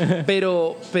sonando.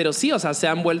 Pero sí, o sea, se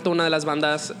han vuelto una de las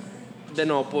bandas,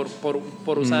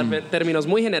 por usar términos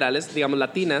muy generales, digamos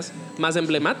latinas, más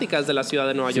emblemáticas de la ciudad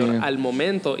de Nueva Sí. York al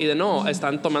momento. Y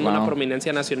están tomando Wow. una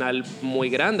prominencia nacional muy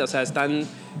grande. O sea,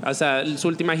 su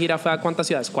última gira fue a ¿cuántas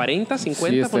ciudades? ¿40? ¿50? Sí,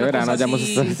 Fue este una verano cosa ya hemos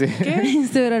así. estado así. ¿Qué?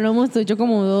 Este verano hemos hecho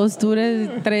como 2 tours,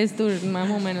 3 tours, más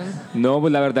o menos. No,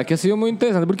 pues la verdad que ha sido muy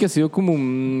interesante porque ha sido como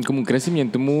un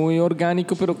crecimiento muy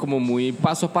orgánico, pero como muy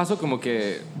paso a paso, como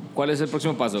que, ¿cuál es el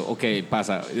próximo paso? Ok,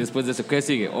 pasa. Y después de eso, ¿qué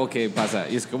sigue? Ok, pasa.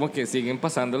 Y es como que siguen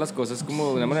pasando las cosas como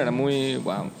de una manera muy,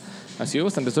 wow. Ha sido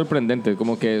bastante sorprendente,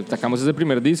 como que sacamos ese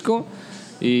primer disco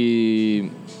y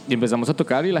empezamos a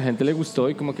tocar y la gente le gustó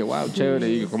y como que, wow, chévere.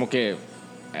 Y como que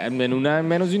en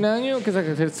menos de un año que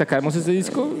sacamos ese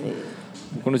disco,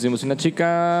 conocimos una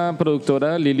chica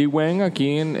productora, Lily Wen,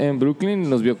 aquí en Brooklyn.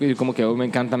 Nos vio y como que, oh, me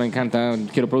encanta,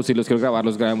 quiero producirlos, quiero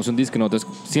grabarlos, grabamos un disco. Nosotros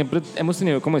siempre hemos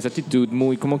tenido como esa actitud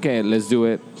muy como que let's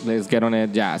do it, let's get on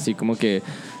it, ya, así como que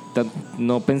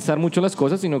no pensar mucho las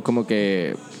cosas, sino como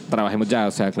que trabajemos ya,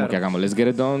 o sea, como Claro. que hagamos let's get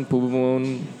it done, pum, pum,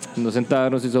 no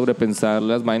sentarnos y sobrepensar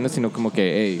las vainas, sino como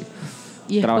que, hey,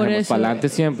 Y es por trabajemos eso, para adelante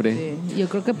siempre. sí. Yo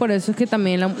creo que por eso es que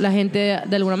también la gente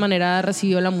de alguna manera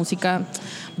recibió la música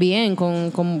bien,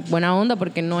 con buena onda,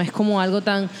 porque no es como algo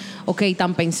tan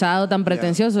pensado, tan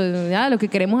pretencioso. Ya, lo que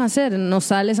queremos hacer, nos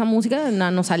sale esa música,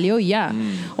 nos salió y ya.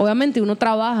 Obviamente uno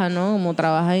trabaja, ¿no? Como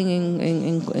trabaja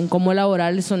en cómo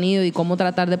elaborar el sonido y cómo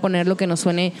tratar de poner lo que no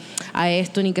suene a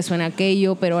esto ni que suene a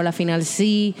aquello, pero a la final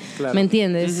sí, Claro. ¿me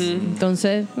entiendes?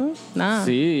 Entonces, nada.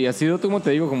 Sí, y ha sido, como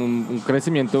te digo, como un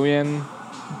crecimiento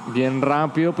bien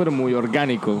rápido, pero muy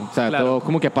orgánico. O sea, Claro. todo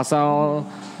como que ha pasado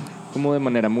como de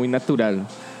manera muy natural.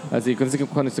 Así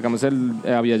cuando tocamos el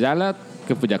Aviala,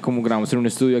 que fue ya como grabamos en un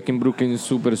estudio aquí en Brooklyn,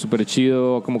 súper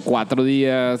chido, como 4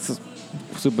 días,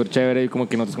 súper chévere, y como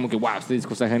que nosotros como que, wow, este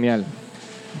disco está genial.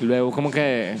 Y luego como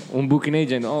que un booking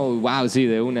agent, oh, wow, sí,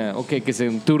 de una, ok, que sea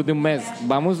un tour de un mes,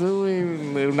 vamos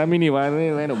en una minivan,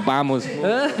 bueno, vamos.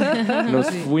 Nos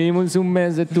fuimos un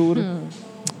mes de tour,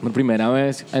 por primera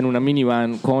vez, en una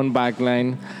minivan con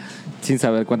backline, sin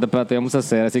saber cuánta plata íbamos a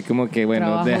hacer, así como que, bueno,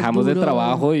 Trabajo dejamos duro. de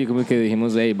trabajo y como que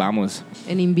dijimos, hey, vamos.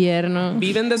 En invierno.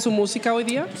 ¿Viven de su música hoy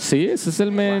día? Sí, ese es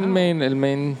el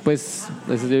main, pues,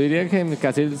 yo diría que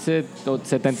casi el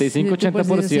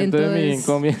 75-80% de mi es-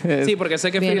 income es... Sí, porque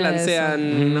sé que Viene de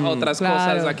freelancean otras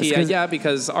Claro. cosas aquí y Es que- allá,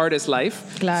 because artist life.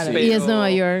 Claro. Pero- Y es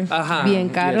Nueva York. Ajá. Bien Y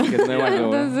caro. es que es Nueva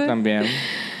York Entonces, también.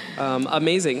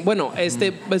 Amazing. Bueno,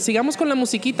 pues sigamos con la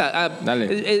musiquita.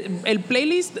 Dale. El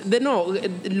playlist,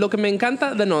 lo que me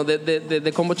encanta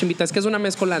de Combo Chimbita es que es una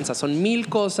mezcolanza. Son 1000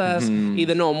 cosas y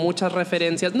muchas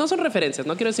referencias. No son referencias,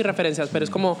 no quiero decir referencias, pero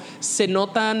es como se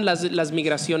notan las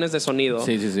migraciones de sonido.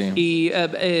 Sí. Y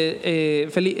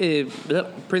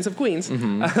Prince of Queens,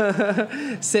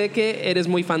 sé que eres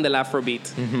muy fan del Afrobeat.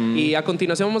 Y a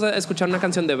continuación vamos a escuchar una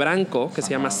canción de Branco que se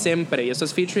llama Sempre. Y esto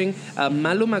es featuring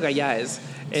Malu Magallanes.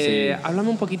 Háblame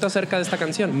un poquito acerca de esta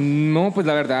canción. No, pues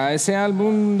la verdad, ese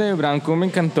álbum de Branco me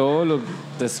encantó.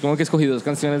 Es como que escogí 2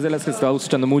 canciones de las que he estado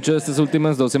escuchando mucho estas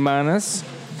últimas 2 semanas.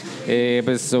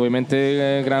 Pues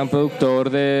obviamente gran productor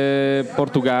de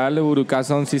Portugal, Huracan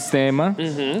Sound System.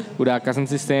 Huracan Sound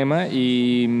System.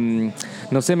 Y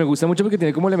no sé, me gusta mucho porque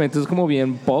tiene como elementos como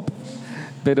bien pop,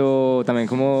 pero también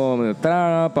como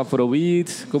trap, afrobeat,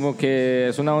 como que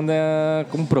es una onda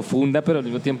como profunda, pero al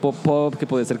mismo tiempo pop, que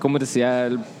puede ser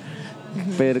comercial,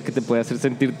 pero que te puede hacer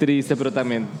sentir triste, pero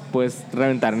también puedes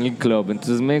reventar en el club.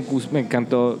 Entonces me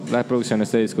encantó la producción de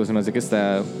este disco, se me hace que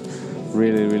está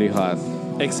really hot.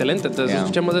 Excelente, entonces Yeah.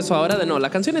 escuchemos eso ahora de nuevo.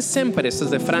 La canción es Sempre, esto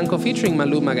es de Franco featuring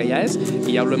Malu Magallanes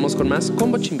y ya hablemos con más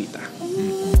Combo Chimbita.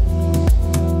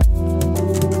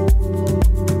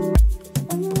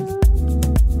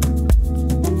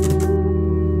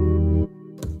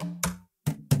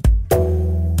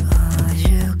 Hoje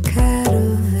eu quero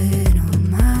ver o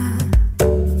mar,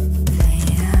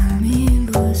 venha me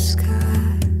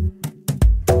buscar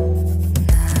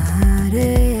na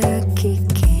areia que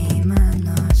queima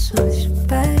nossos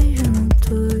pés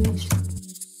juntos.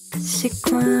 Se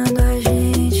quando a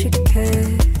gente quer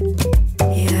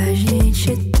e a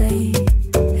gente tem,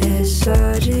 é só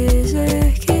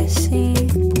dizer que sim,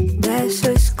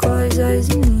 dessas coisas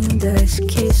lindas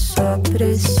que só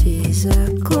precisa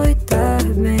cuidar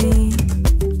bem.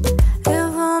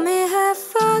 Eu vou me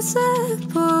refazer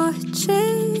por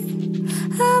ti,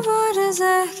 eu vou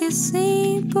dizer que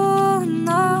sim por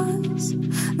nós,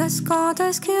 nas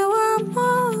contas que o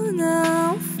amor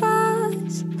não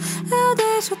faz. Eu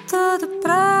deixo tudo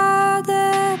pra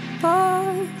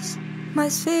depois,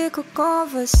 mas fico com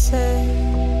você,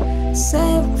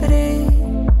 sempre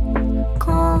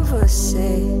com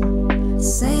você,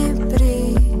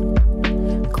 sempre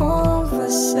com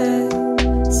você,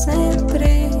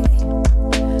 sempre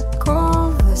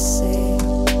com você,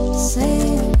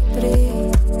 sempre.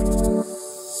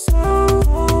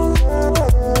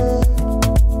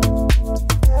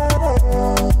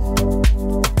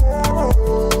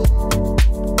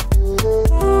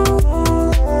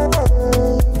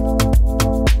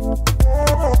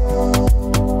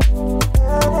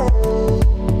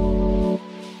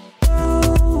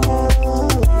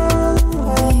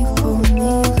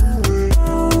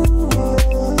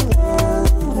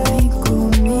 Vem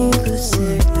comigo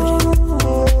sempre.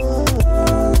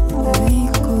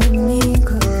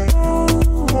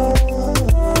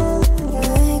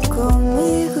 Vem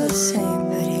comigo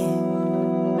sempre.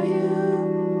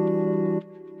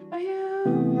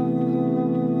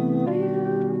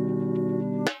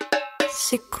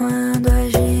 Se quando a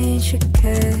gente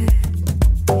quer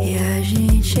e a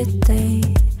gente tem,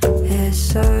 é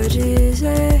só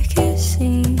dizer que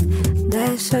sim,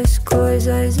 dessas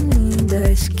coisas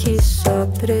lindas que só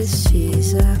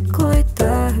precisa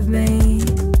cuidar bem.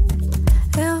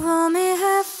 Eu vou me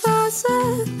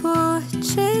refazer por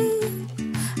ti,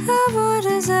 eu vou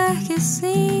dizer que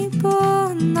sim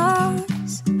por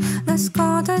nós, nas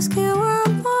contas que o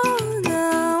amor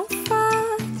não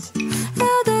faz.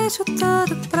 Eu deixo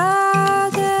tudo pra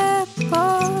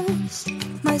depois,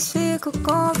 mas fico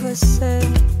com você,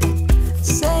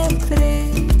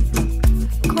 sempre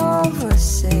com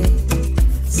você,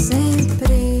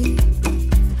 sempre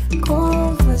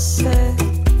com você,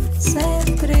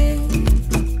 sempre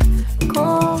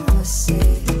com você,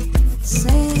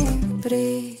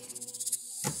 sempre.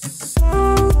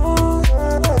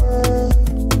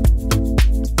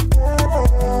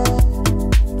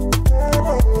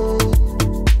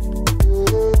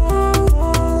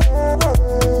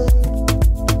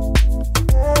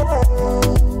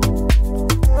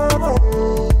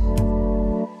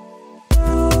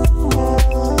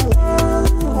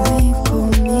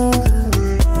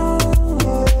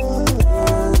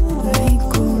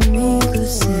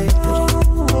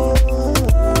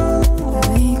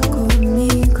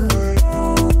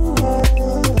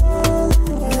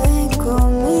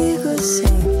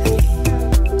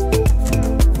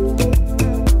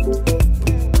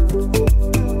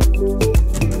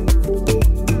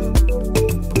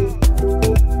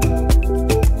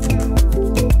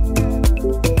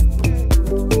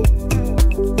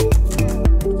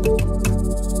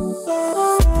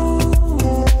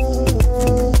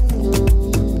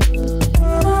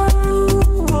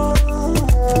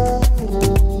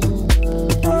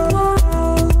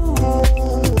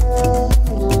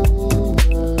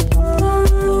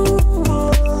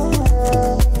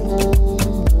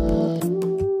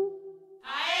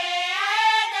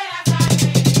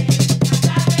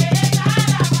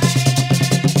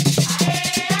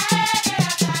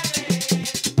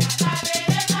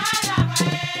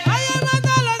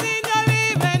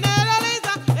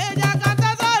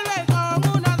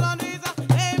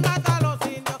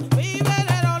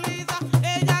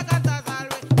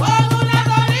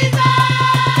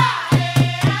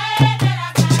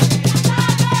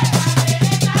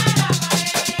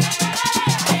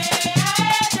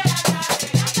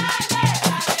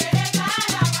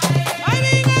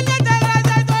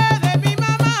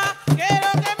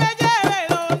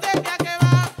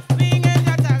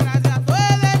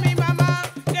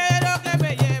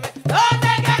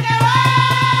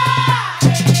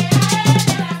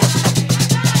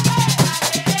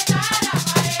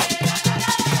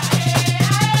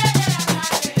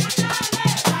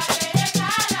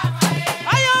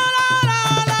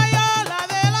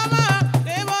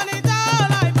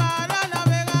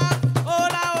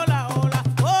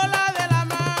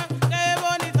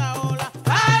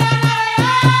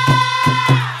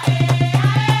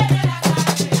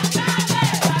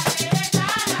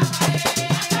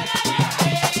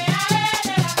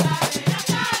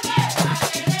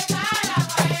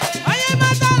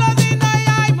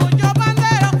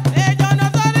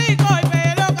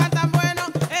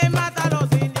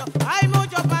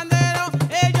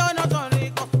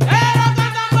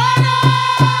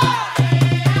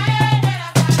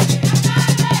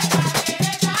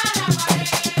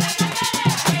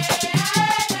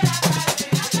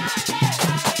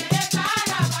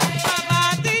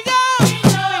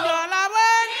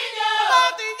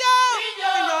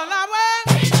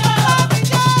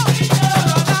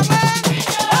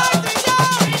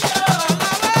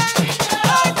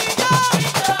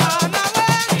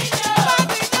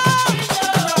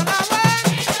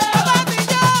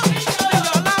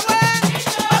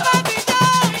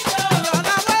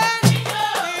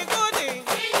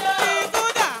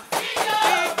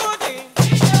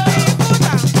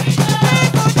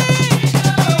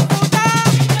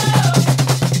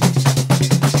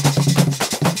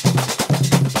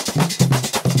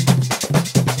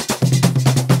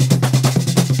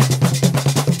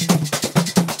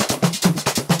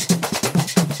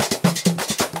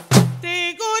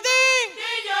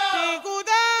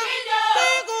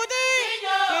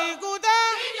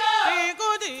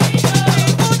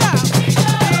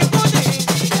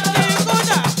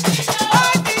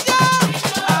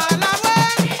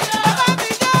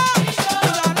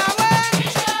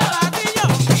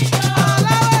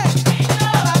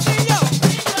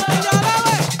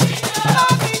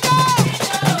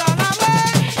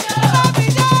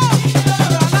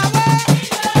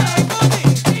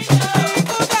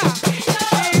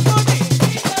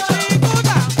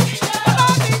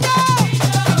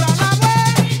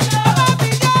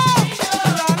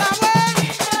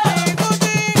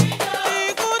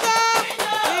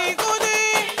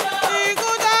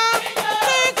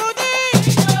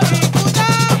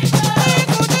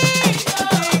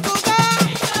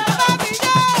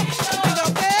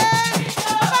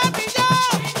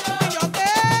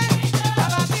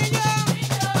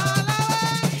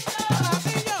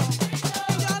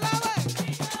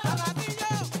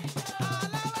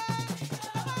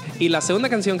 Y la segunda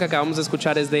canción que acabamos de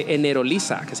escuchar es de Enero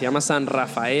Lisa, que se llama San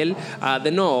Rafael. De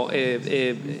nuevo,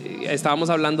 estábamos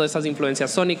hablando de estas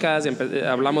influencias sónicas,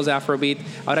 hablamos de Afrobeat.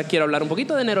 Ahora quiero hablar un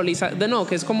poquito de Enero Lisa, de nuevo,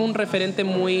 que es como un referente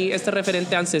este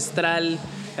referente ancestral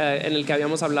en el que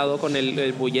habíamos hablado con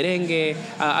el bullerengue.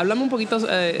 Hablamos un poquito,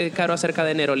 Caro, acerca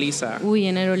de Enero Lisa. Uy,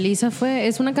 Enero Lisa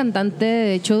es una cantante,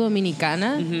 de hecho,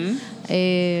 dominicana.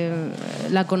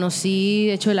 La conocí,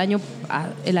 de hecho, el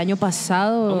año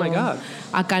pasado. Oh my God.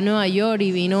 Acá en Nueva York,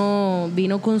 y vino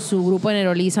con su grupo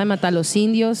Enero Lisa de Mata los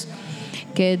Indios,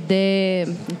 que es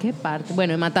de... ¿qué parte?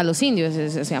 Bueno, de Mata los Indios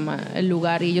se llama el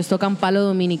lugar, y ellos tocan palo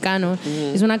dominicano.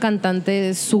 Es una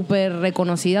cantante súper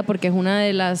reconocida porque es una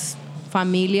de las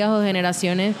familias o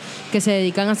generaciones que se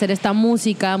dedican a hacer esta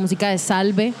música de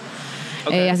salve.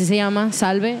 Okay. Así se llama,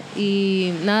 salve.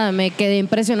 Y nada, me quedé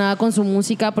impresionada con su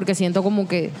música porque siento como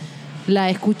que la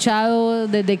he escuchado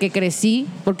desde que crecí,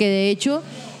 porque de hecho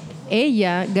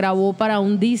ella grabó para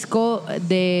un disco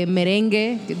de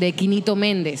merengue de Quinito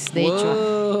Méndez, de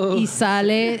hecho. Y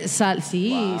sale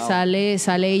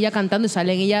ella cantando, y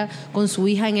sale ella con su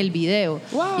hija en el video.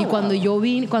 Wow. Y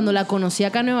cuando la conocí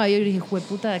acá en Nueva York, dije,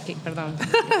 jueputa, perdón.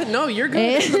 No, you're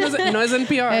good. No es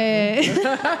NPR.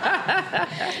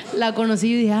 La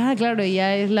conocí y dije, claro,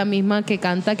 ella es la misma que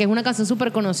canta, que es una canción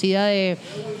súper conocida que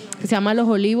se llama Los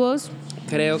Olivos.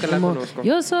 Creo que la conozco.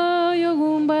 Yo soy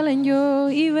Ogún Balenyo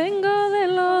y vengo de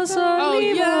los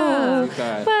olivos yeah.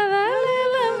 para darle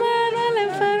la mano al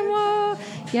enfermo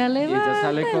y a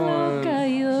levantar con...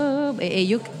 caído.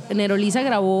 Enero Lisa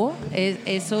grabó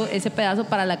ese pedazo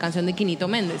para la canción de Quinito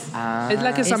Méndez. Es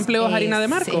la que sampleó Harina de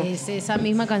Marco. Es esa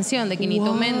misma canción de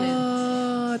Quinito Méndez.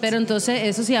 Pero entonces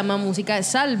eso se llama música de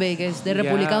salve, que es de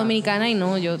República Dominicana, y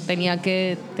no, yo tenía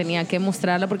que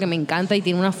mostrarla porque me encanta y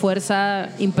tiene una fuerza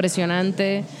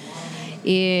impresionante.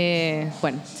 Y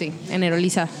bueno, sí, Enero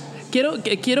Lisa.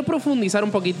 Quiero profundizar un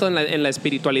poquito en la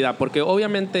espiritualidad, porque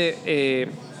obviamente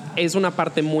es una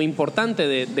parte muy importante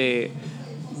de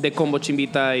Combo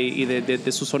Chimbita y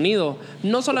de su sonido.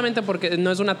 No solamente porque no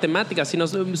es una temática, sino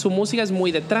su música es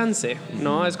muy de trance,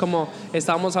 ¿no? Es como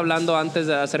estábamos hablando antes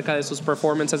acerca de sus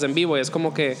performances en vivo, y es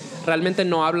como que realmente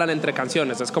no hablan entre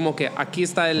canciones. Es como que aquí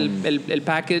está el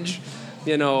package,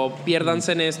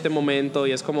 piérdanse en este momento,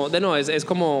 y es como, es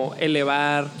como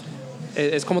elevar,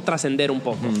 es como trascender un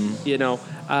poco,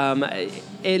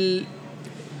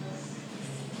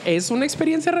 ¿Es una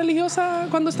experiencia religiosa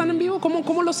cuando están en vivo?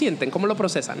 ¿Cómo lo sienten? ¿Cómo lo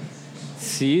procesan?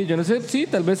 Sí, yo no sé, sí,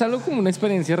 tal vez algo como una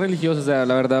experiencia religiosa. O sea,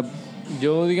 la verdad,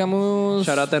 yo digamos...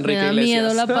 Shout out a Enrique Me da Iglesias.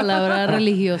 miedo la palabra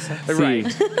religiosa. Right.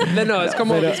 No, es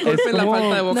como, disculpen la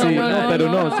falta de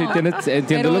vocabulario. Sí,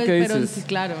 entiendo lo que dices. Pero, sí,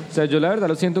 claro. O sea, yo la verdad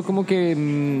lo siento como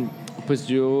que... Pues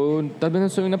yo tal vez no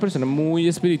soy una persona muy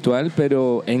espiritual,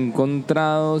 pero he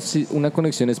encontrado una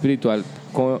conexión espiritual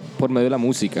por medio de la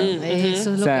música.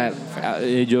 Eso es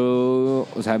lo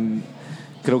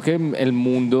creo que el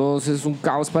mundo es un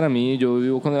caos para mí. Yo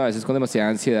vivo a veces con demasiada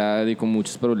ansiedad y con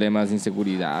muchos problemas,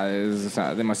 inseguridades,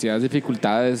 demasiadas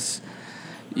dificultades.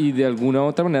 Y de alguna u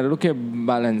otra manera lo que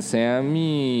balancea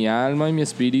mi alma y mi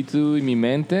espíritu y mi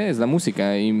mente es la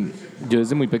música. Y yo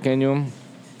desde muy pequeño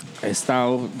he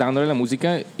estado dándole la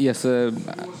música, y hasta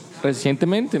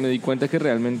recientemente me di cuenta que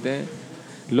realmente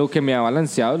lo que me ha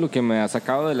balanceado, lo que me ha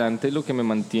sacado adelante, lo que me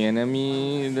mantiene a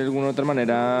mí de alguna u otra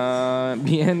manera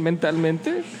bien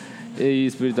mentalmente y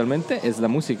espiritualmente es la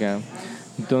música.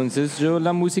 Entonces yo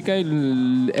la música y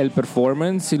el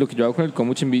performance y lo que yo hago con el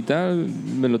Combo Chimbita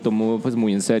me lo tomo pues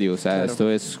muy en serio. O sea, claro. Esto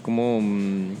es como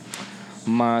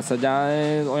más allá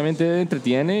de, obviamente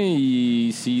entretiene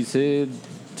y sí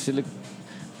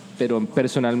pero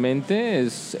personalmente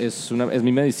es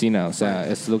mi medicina. O sea,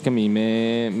 es lo que a mí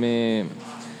me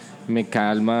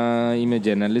calma y me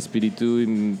llena el espíritu y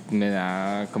me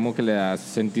da como que le da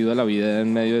sentido a la vida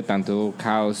en medio de tanto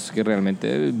caos que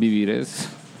realmente vivir es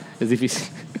difícil.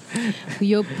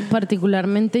 Yo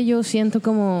particularmente siento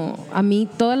como a mí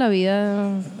toda la vida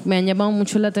me han llamado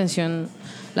mucho la atención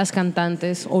las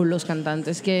cantantes o los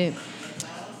cantantes que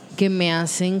me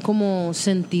hacen como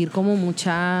sentir como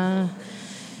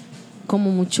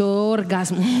mucho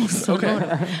orgasmo, okay.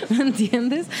 ¿Me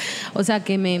entiendes? O sea,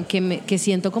 que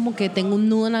siento como que tengo un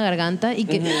nudo en la garganta y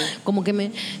que como que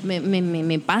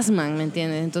me pasman, ¿me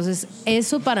entiendes? Entonces,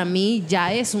 eso para mí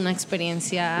ya es una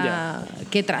experiencia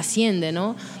que trasciende,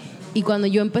 ¿no? Y cuando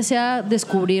yo empecé a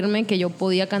descubrirme que yo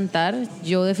podía cantar,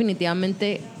 yo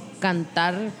definitivamente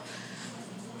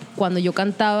cuando yo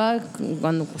cantaba,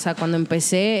 cuando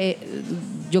empecé,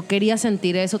 yo quería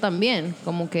sentir eso también,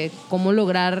 como que cómo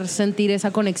lograr sentir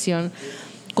esa conexión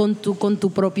con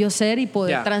tu propio ser y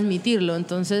poder transmitirlo.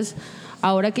 Entonces,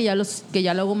 ahora que ya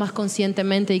lo hago más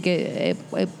conscientemente y que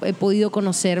he podido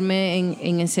conocerme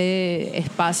en ese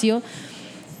espacio,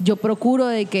 yo procuro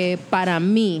de que para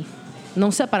mí,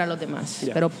 no sé para los demás,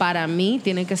 pero para mí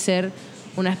tiene que ser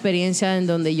una experiencia en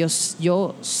donde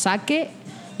yo saque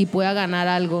y pueda ganar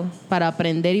algo para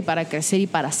aprender y para crecer y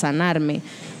para sanarme.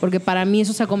 Porque para mí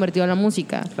eso se ha convertido en la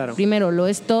música. Claro. Primero, lo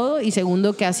es todo, y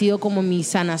segundo, que ha sido como mi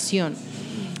sanación.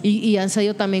 Y han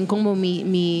sido también como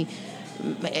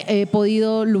he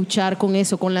podido luchar con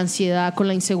eso, con la ansiedad, con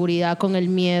la inseguridad, con el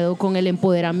miedo, con el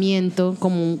empoderamiento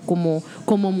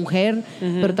como mujer,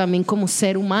 pero también como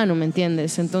ser humano, ¿me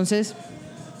entiendes? Entonces,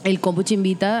 el Combo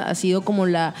Chimbita ha sido como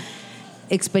la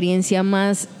experiencia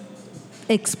más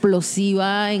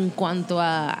explosiva en cuanto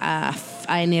a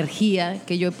energía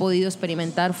que yo he podido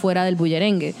experimentar fuera del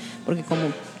bullerengue, porque como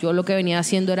yo lo que venía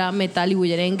haciendo era metal y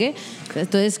bullerengue,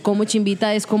 entonces Combo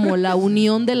Chimbita es como la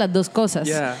unión de las dos cosas.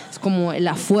 Es como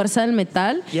la fuerza del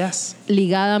metal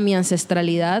ligada a mi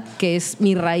ancestralidad, que es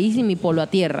mi raíz y mi polo a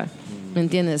tierra, ¿me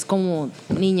entiendes? Como,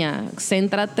 niña,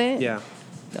 céntrate,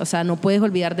 o sea, no puedes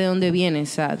olvidar de dónde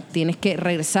vienes, o sea, tienes que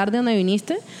regresar de donde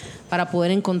viniste para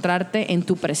poder encontrarte en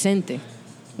tu presente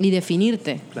y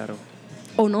definirte. Claro.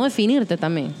 O no definirte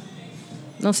también.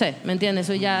 No sé, ¿me entiendes?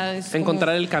 Eso ya es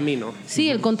encontrar el camino. Sí,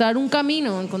 encontrar un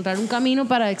camino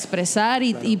para expresar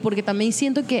y porque también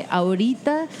siento que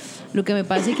ahorita lo que me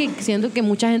pasa es que siento que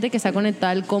mucha gente que está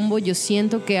conectada al combo, yo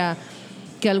siento que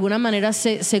de alguna manera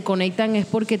se conectan es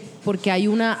porque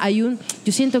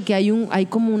yo siento que hay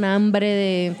como un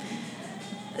hambre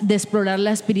de explorar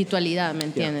la espiritualidad, ¿me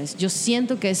entiendes? Yo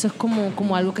siento que eso es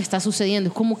como algo que está sucediendo,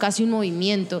 es como casi un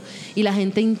movimiento y la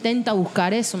gente intenta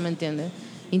buscar eso, ¿me entiendes?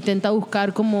 Intenta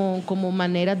buscar como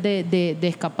maneras de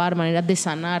escapar, maneras de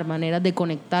sanar, maneras de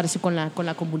conectarse con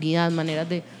la comunidad, maneras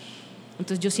de...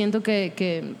 Entonces yo siento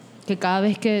que cada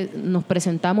vez que nos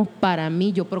presentamos, para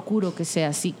mí, yo procuro que sea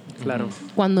así. Claro.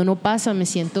 Cuando no pasa,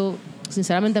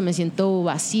 sinceramente me siento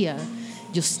vacía.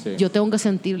 Yo tengo que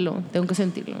sentirlo.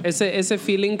 Ese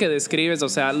feeling que describes, o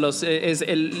sea, lo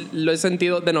he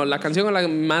sentido, la canción con la que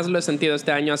más lo he sentido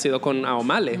este año ha sido con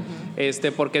Aomale,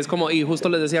 porque es como, y justo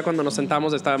les decía cuando nos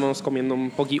sentamos, estábamos comiendo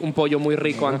un pollo muy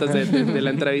rico antes de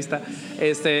la entrevista,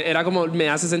 era como, me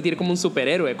hace sentir como un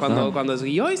superhéroe cuando es,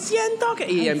 y hoy siento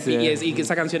que, y que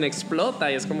esa canción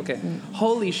explota y es como que,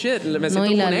 holy shit, me siento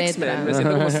como un X-Men, me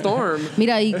siento como Storm.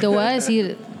 Mira, y te voy a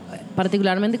decir,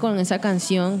 particularmente con esa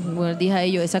canción, bueno, dije a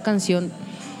ellos, esa canción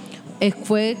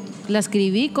la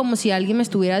escribí como si alguien me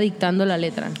estuviera dictando la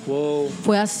letra. Wow.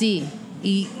 Fue así.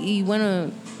 Y bueno,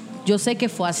 yo sé que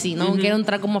fue así, no quiero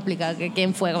entrar como a explicar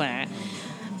quién fue,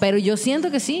 pero yo siento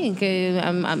que sí, que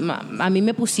a mí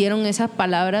me pusieron esas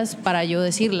palabras para yo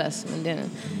decirlas, ¿me entiendes?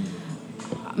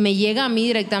 Me llega a mí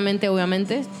directamente,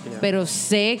 obviamente, pero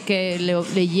sé que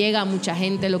le llega a mucha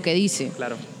gente lo que dice.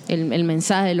 Claro. El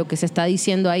mensaje, lo que se está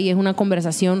diciendo ahí es una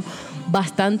conversación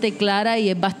bastante clara y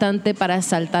es bastante para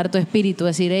exaltar tu espíritu,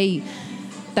 decir, hey,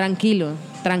 tranquila,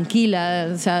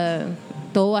 o sea,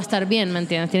 todo va a estar bien, ¿me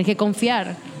entiendes? Tienes que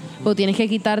confiar, o tienes que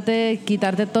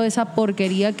quitarte toda esa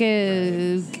porquería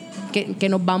que se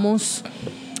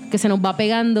nos va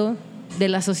pegando de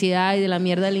la sociedad y de la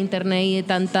mierda del internet y de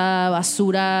tanta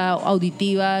basura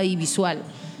auditiva y visual,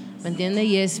 ¿me entiendes?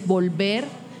 Y es volver.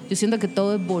 Yo siento que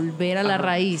todo es volver a la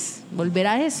raíz, volver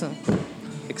a eso.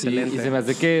 Excelente. Y se me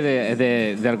hace que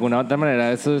de alguna otra manera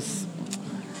eso es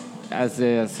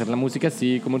hacer la música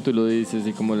así como tú lo dices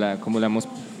y como la hemos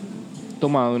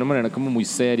tomado de una manera como muy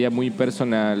seria, muy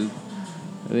personal,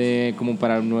 como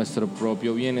para nuestro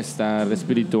propio bienestar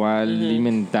espiritual y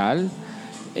mental.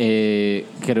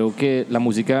 Creo que la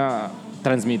música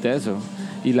transmite eso.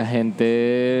 Y la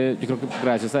gente, yo creo que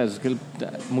gracias a eso es que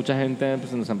mucha gente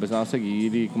pues, nos ha empezado a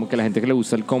seguir y como que la gente que le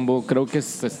gusta el combo creo que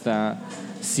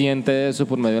siente eso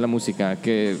por medio de la música,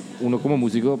 que uno como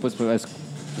músico pues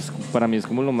para mí es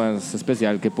como lo más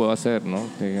especial que puedo hacer, ¿no?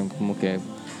 Que, como que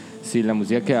si la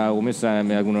música que hago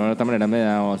de alguna u otra manera me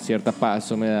da cierta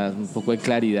paz o me da un poco de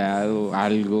claridad o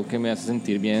algo que me hace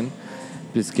sentir bien,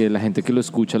 pues que la gente que lo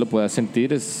escucha lo pueda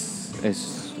sentir es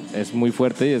muy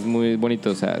fuerte y es muy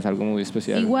bonito, o sea, es algo muy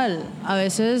especial. Igual, a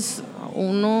veces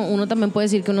uno también puede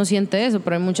decir que uno siente eso,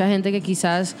 pero hay mucha gente que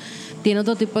quizás tiene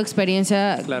otro tipo de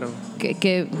experiencia. Claro.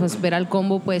 Que pues ver al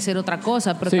combo puede ser otra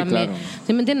cosa, pero también, claro.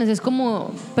 ¿Sí me entiendes? Es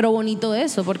como, pero bonito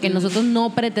eso, porque nosotros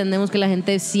no pretendemos que la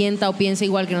gente sienta o piense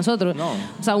igual que nosotros. No.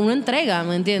 O sea, uno entrega,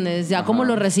 ¿me entiendes? Ya como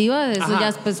lo reciba, eso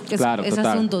ya pues, es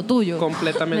asunto tuyo.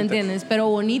 Completamente. ¿Me entiendes? Pero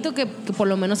bonito que por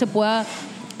lo menos se pueda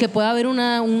que pueda haber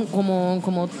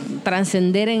como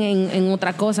trascender en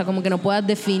otra cosa, como que no puedas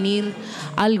definir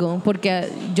algo, porque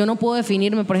yo no puedo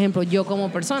definirme, por ejemplo, yo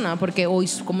como persona, porque hoy,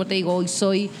 como te digo, hoy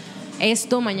soy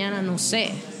esto, mañana no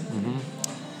sé.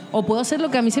 O puedo hacer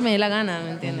lo que a mí se me dé la gana,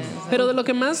 ¿me entiendes? Pero de lo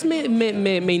que más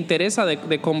me interesa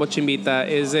de Combo Chimbita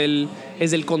es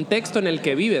el contexto en el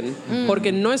que viven.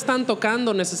 Porque no están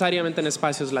tocando necesariamente en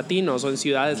espacios latinos o en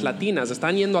ciudades latinas.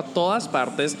 Están yendo a todas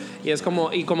partes y es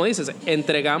como, y como dices,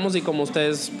 entregamos, y como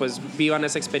ustedes pues vivan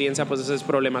esa experiencia, pues ese es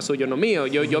problema suyo, no mío.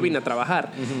 Yo vine a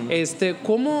trabajar.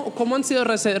 ¿Cómo han sido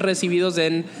recibidos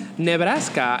en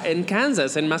Nebraska, en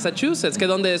Kansas, en Massachusetts? Que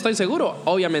donde estoy seguro,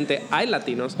 obviamente hay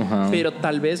latinos, pero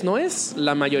tal vez no es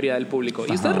la mayoría del público.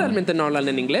 Y ustedes realmente no hablan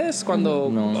en inglés cuando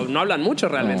no hablan mucho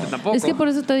realmente tampoco. Es que por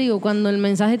eso te digo, cuando el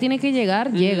mensaje tiene que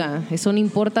llegar, llega. Eso no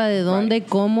importa de dónde,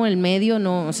 cómo, el medio,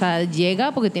 no, o sea,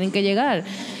 llega porque tienen que llegar.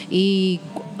 Y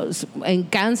en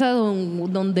Kansas,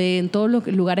 donde en todos los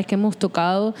lugares que hemos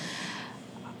tocado,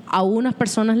 a unas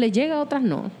personas les llega, a otras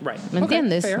no. ¿Me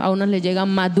entiendes? Fair. A unas les llega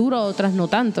más duro, a otras no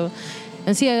tanto.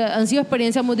 Han sido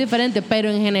experiencias muy diferentes,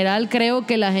 pero en general creo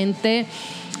que la gente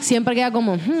siempre queda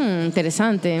como,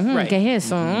 interesante, ¿qué es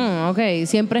eso? Ok,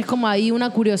 siempre es como ahí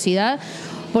una curiosidad,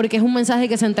 porque es un mensaje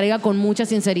que se entrega con mucha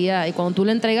sinceridad, y cuando tú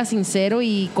le entregas sincero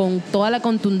y con toda la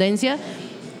contundencia,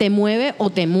 te mueve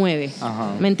o te mueve.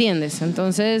 ¿Me entiendes?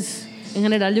 Entonces, en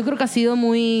general yo creo que ha sido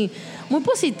muy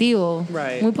positivo,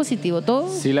 muy positivo todo.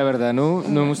 Sí, la verdad no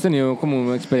hemos tenido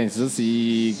como experiencias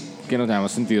así que nos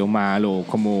hayamos sentido mal o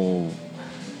como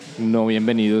no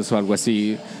bienvenidos o algo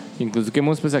así. Incluso que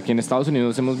hemos, pues aquí en Estados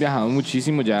Unidos hemos viajado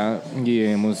muchísimo ya y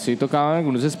hemos tocado en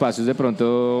algunos espacios de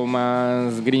pronto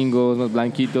más gringos, más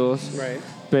blanquitos,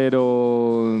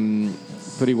 pero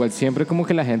igual siempre como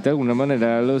que la gente de alguna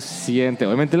manera lo siente.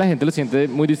 Obviamente la gente lo siente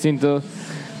muy distinto.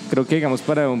 Creo que, digamos,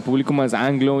 para un público más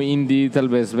anglo, indie, tal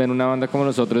vez ven una banda como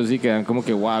nosotros y quedan como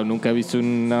que, wow, nunca he visto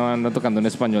una banda tocando en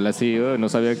español así, no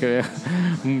sabía que había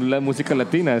la música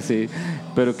latina así,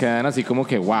 pero quedan así como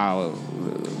que, wow.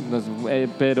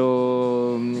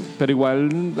 Pero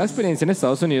igual la experiencia en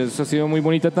Estados Unidos ha sido muy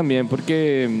bonita también,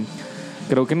 porque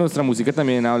creo que nuestra música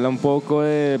también habla un poco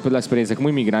de pues, la experiencia como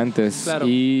inmigrantes. Claro.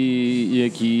 Y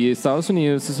aquí Estados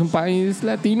Unidos es un país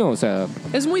latino, o sea...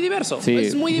 Es muy diverso, Sí,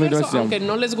 es muy muy diverso, diverso. aunque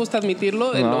no les gusta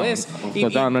admitirlo, lo es.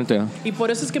 Totalmente. Y por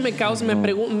eso es que me causa,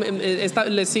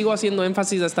 les sigo haciendo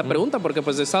énfasis a esta pregunta, porque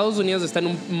pues Estados Unidos está en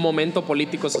un momento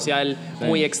político social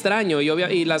muy extraño, y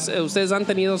ustedes han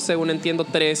tenido, según entiendo,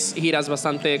 3 giras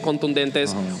bastante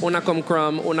contundentes, una con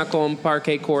Crumb, una con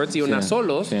Parquet Courts y una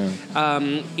solos. Sí.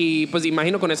 Y pues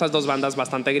imagino con esas 2 bandas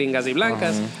bastante gringas y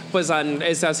blancas, pues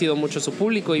ese ha sido mucho su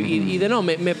público. Y de nuevo,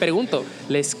 me pregunto,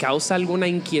 ¿les causa alguna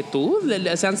inquietud?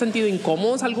 ¿Se han sentido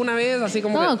incómodos alguna vez? Así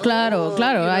como No, que, claro.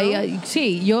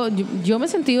 Sí, yo me he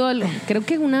sentido, creo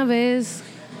que una vez,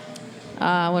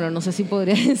 bueno, no sé si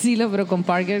podría decirlo, pero con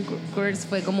Parker Courts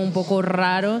fue como un poco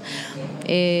raro,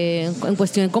 en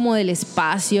cuestión como del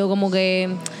espacio, como que...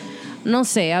 No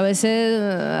sé, a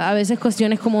veces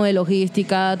cuestiones como de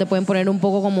logística te pueden poner un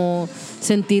poco como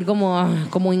sentir como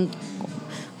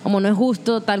no es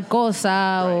justo tal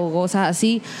cosa o cosas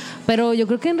así, pero yo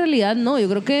creo que en realidad no, yo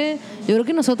creo que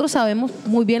nosotros sabemos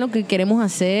muy bien lo que queremos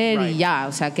hacer y ya,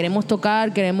 o sea, queremos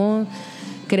tocar, queremos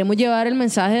llevar el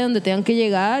mensaje donde tengan que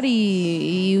llegar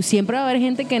y siempre va a haber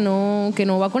gente que no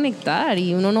va a conectar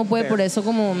y uno no puede por eso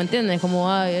como, ¿me entiendes? Como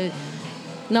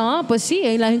no, pues sí,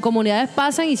 las incomodidades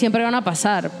pasan y siempre van a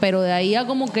pasar, pero de ahí a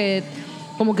como que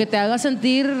te haga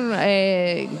sentir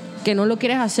que no lo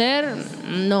quieres hacer,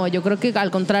 no, yo creo que al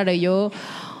contrario, yo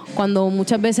cuando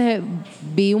muchas veces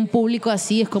vi un público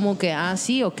así, es como que,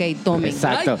 sí, ok, tomen.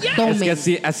 Exacto. Tomen. Es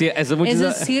que así, eso muchos...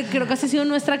 Eso sí, creo que esa ha sido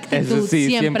nuestra actitud. Eso sí,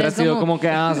 siempre ha sido como que,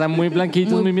 o sea, muy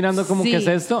blanquitos, muy mirando como, sí, ¿qué es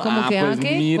esto? como que, pues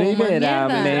 ¿qué? mire y Como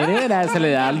verá, se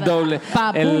le da el doble.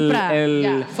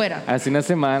 Ya, fuera. Hace una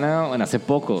semana, bueno, hace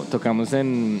poco, tocamos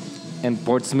en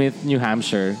Portsmouth, New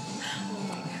Hampshire.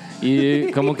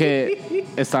 Y como que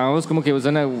estábamos como que it was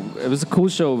a cool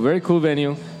show, very cool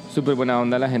venue, súper buena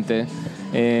onda la gente,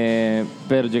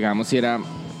 pero llegamos y era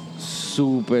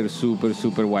súper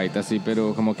white así,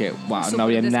 pero como que wow, no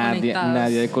había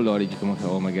nadie de color y yo como que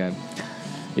oh my god.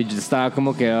 Y yo estaba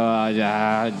como que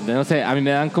ya, no sé, a mí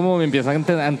me dan como, me empiezan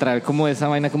a entrar como esa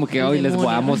vaina como que hoy les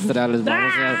voy a mostrar.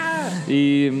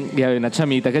 Y había una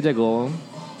chamita que llegó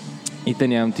y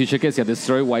tenía un t-shirt que decía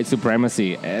Destroy White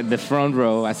Supremacy, the front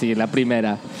row, así, la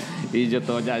primera. Y yo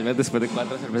todo ya, después de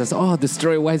 4 cervezas,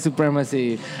 Destroy White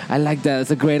Supremacy, I like that,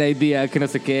 it's a great idea, que no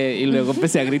sé qué. Y luego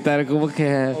empecé a gritar como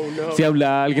que si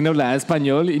alguien hablaba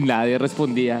español y nadie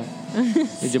respondía.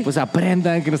 Y yo pues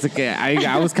aprendan, que no sé qué.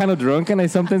 I was kind of drunk and I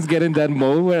sometimes get in that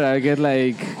mode where I get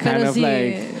like kind Pero of sí.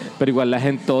 like... Pero igual la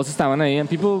gente, todos estaban ahí and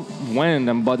people went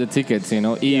and bought the tickets, you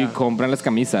know, y compran las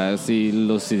camisas y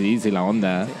los CDs y la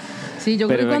onda. Sí, yo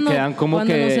creo Pero que me quedan como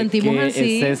cuando que, nos sentimos ¿qué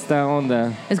así, es esta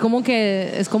onda? es como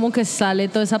que sale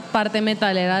toda esa parte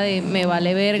metalera de me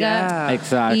vale verga. Yeah.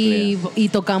 Exactly. Y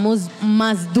tocamos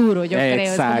más duro, yo creo.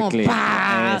 Exactly. Es como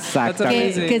 ¡pah!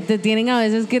 Exactamente. Que te tienen a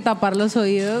veces que tapar los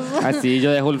oídos. Así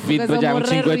yo dejo el feedback ya un somos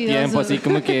re chingo de tiempo, ruidosos. así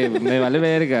como que me vale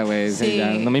verga, güey. Sí.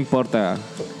 Ya no me importa.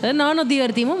 No, nos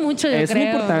divertimos mucho, yo Es creo.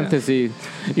 muy importante, sí.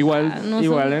 Igual, no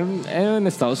igual en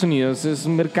Estados Unidos es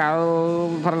un mercado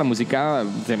para la música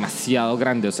demasiado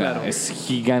grande, o sea, es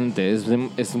gigante,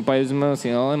 es un país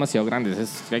demasiado grande,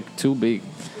 es like too big.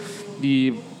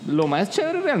 Y lo más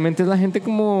chévere realmente es la gente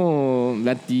como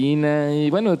latina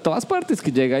y bueno, de todas partes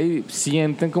que llega y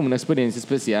sienten como una experiencia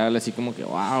especial, así como que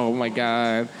wow, oh my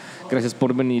God, gracias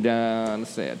por venir a, no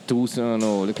sé, a Tucson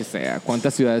o lo que sea.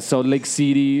 ¿Cuántas ciudades? Salt Lake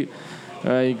City.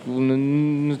 Hay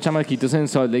unos chamaquitos en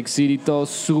Salt Lake City, todos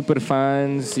super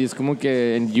fans, y es como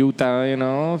que en Utah, you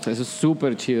know, eso es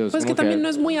súper chido. Pues que también no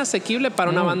es muy asequible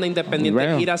para una banda independiente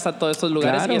Bueno. ir hasta todos estos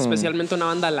lugares Claro. y especialmente una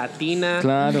banda latina,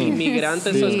 Claro. inmigrante,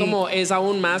 Sí. eso es como, es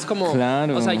aún más como,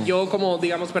 Claro. o sea, yo como,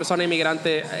 digamos, persona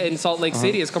inmigrante en Salt Lake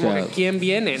City, es como Claro. que ¿quién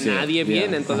viene? Sí. Nadie Yeah.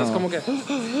 viene, entonces Ajá. como que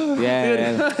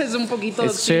Yeah. es un poquito,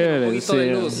 Es sí, chévere, un poquito de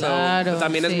sí. luz, so, Claro,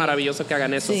 también es sí. maravilloso que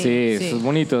hagan eso. Sí. Sí, eso es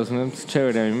bonito, es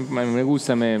chévere, a mí me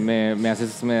gusta, me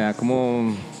da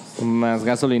como más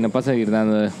gasolina para seguir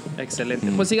dando. Excelente.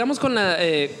 Pues sigamos con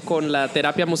la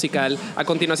terapia musical. A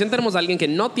continuación tenemos a alguien que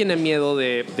no tiene miedo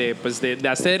de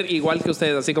hacer igual que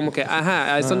ustedes, así como que,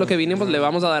 ajá, a esto es lo que vinimos, le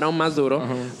vamos a dar aún más duro.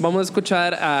 Vamos a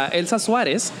escuchar a Elsa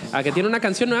Suárez, que tiene una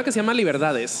canción nueva que se llama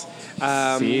Liberdades.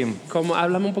 Sí.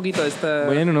 Háblame un poquito de esta...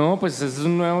 Bueno, no, pues es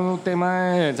un nuevo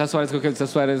tema de Elsa Suárez, creo que Elsa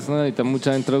Suárez no necesita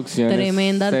mucha introducción.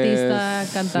 Tremenda Es artista,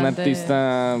 una cantante.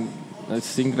 artista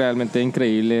realmente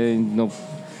increíble, no,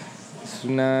 es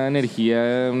una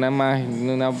energía, una magia,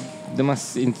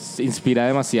 inspira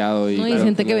demasiado. No, y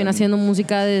gente que viene haciendo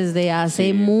música desde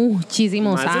hace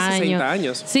muchísimos Más de años. 60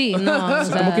 años. Sí, no. O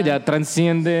sea, Como que ya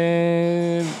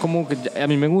transciende, como que a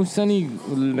mí me gustan y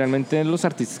realmente los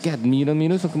artistas que admiro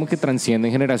son como que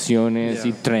transcienden generaciones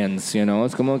y trends, you know?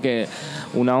 Es como que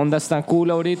una onda está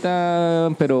cool ahorita,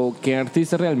 pero ¿qué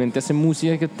artista realmente hace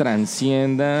música que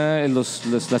transcienda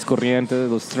las corrientes,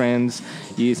 los trends?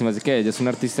 Y se me hace que ella es una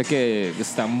artista que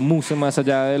está mucho más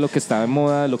allá de lo que está de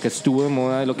moda, de lo que estuvo de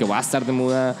moda, de lo que va a estar de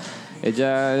moda.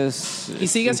 Ella es... Y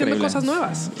sigue haciendo increíble. cosas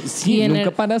nuevas. Sí, Y en nunca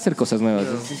el- para de hacer cosas nuevas.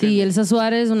 Sí, Elsa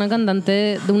Suárez, una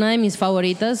cantante de una de mis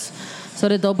favoritas,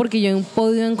 sobre todo porque yo he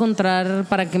podido encontrar,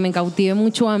 para que me cautive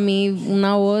mucho a mí,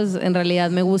 una voz, en realidad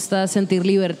me gusta sentir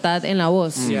libertad en la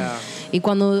voz. Yeah. Y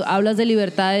cuando hablas de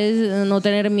libertad es no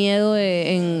tener miedo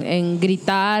en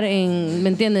gritar, ¿me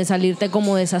entiendes? Salirte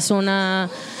como de esa zona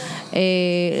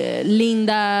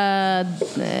linda,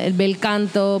 el bel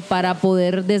canto, para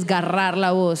poder desgarrar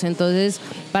la voz. Entonces,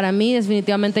 para mí,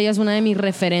 definitivamente ella es una de mis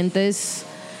referentes,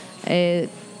 de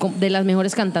las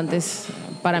mejores cantantes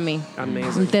para mí.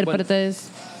 Amazing. Intérpretes.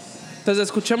 Entonces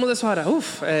escuchemos eso ahora.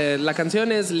 La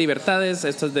canción es Libertades,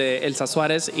 esto es de Elsa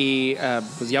Suárez y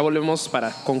pues ya volvemos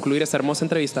para concluir esta hermosa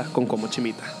entrevista con Como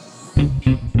Chimita.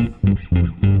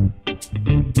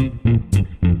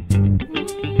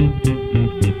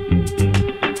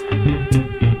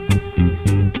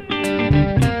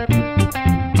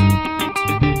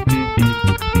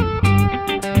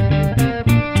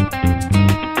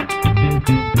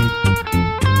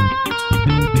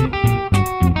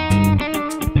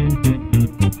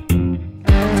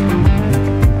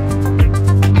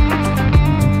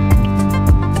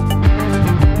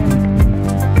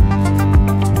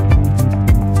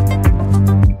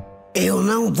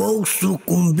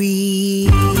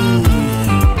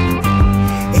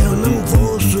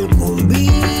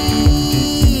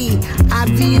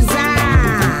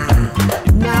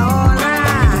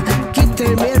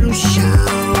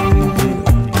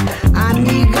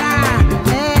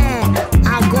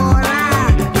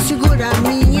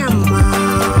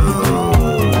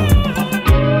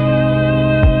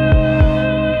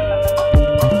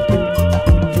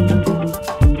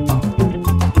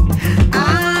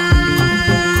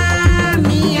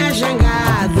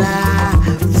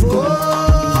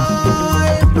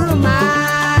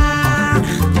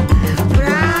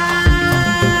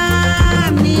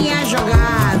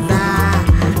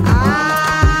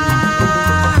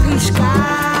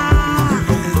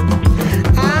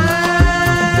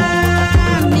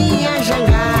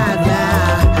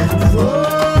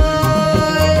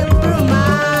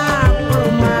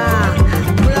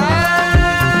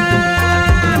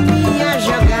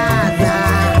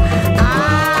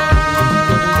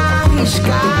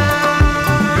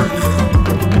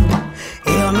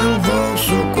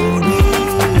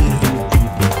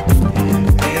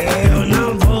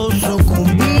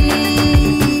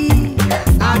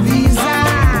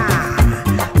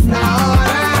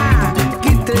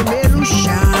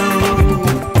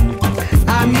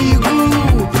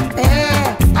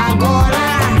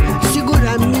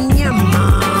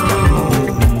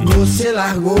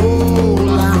 largou,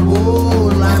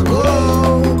 largou,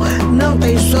 largou, não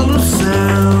tem solução.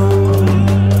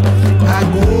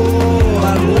 Agô,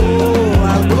 agô,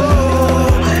 agô,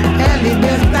 é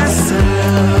libertação.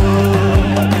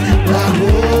 Largou,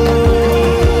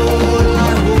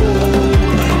 largou,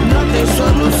 não tem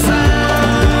solução.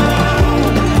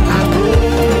 Agô,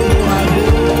 agô,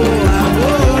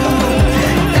 agô,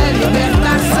 é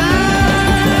libertação.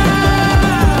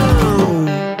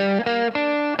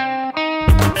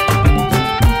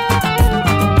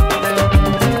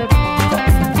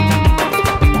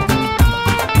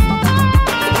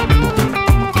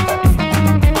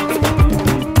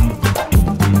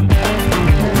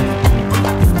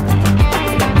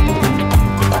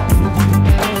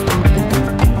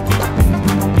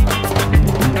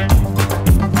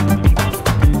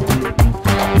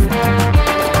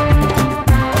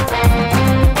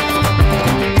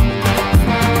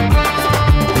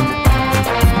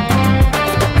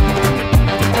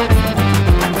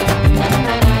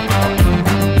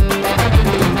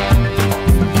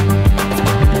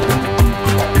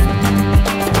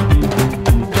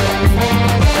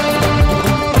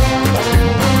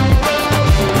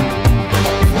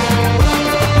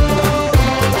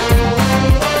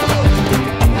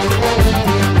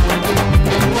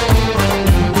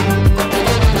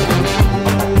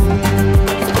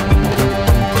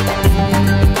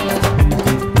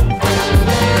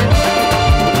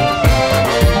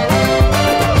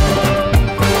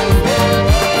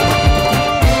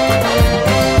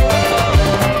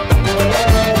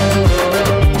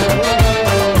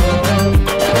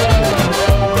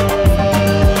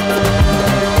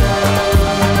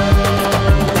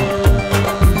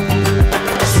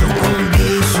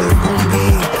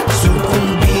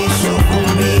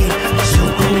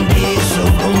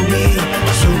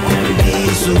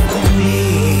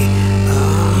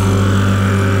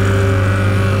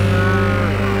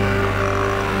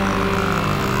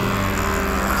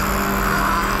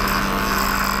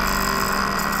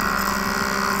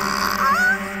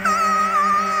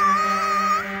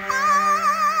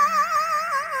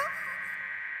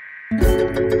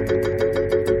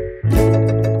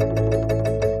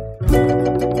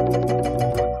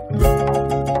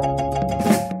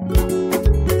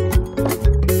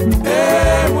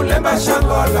 Mulemba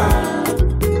Shangola,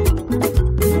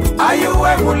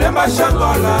 ayuwe Mulemba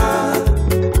Shangola,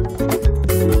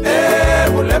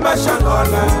 Mulemba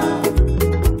Shangola,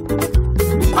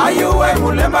 ayuwe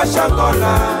Mulemba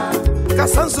Shangola,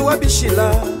 Kasanzu wa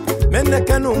bishila,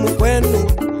 menekenu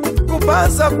mukwenu,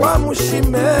 kubaza kwa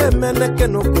mushime,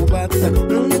 menekenu kubata.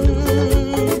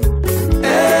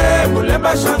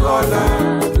 Mulemba Shangola,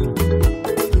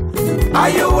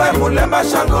 ayuwe Mulemba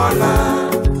Shangola.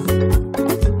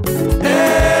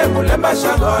 Mulemba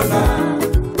Shangola,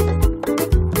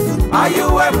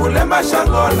 ayuwe Mulemba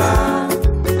Shangola,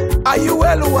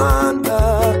 ayuwe Luanda,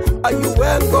 ayuwe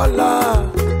Angola,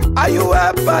 ayuwe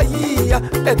Bahia,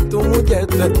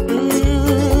 etumujete.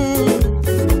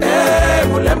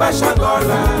 Mulemba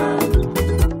Shangola,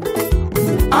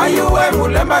 ayuwe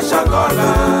Mulemba Shangola,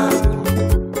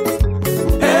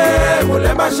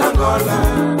 Mulemba Shangola,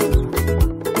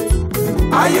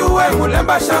 ayuwe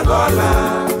Mulemba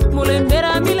Shangola.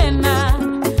 Mulembera milena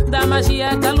da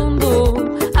magia Kalundu,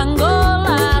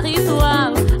 Angola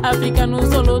ritual, África no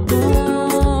Solodum.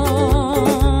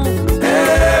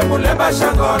 Mulemba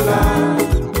Shangola,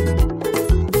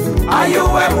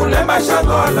 ayuwe Mulemba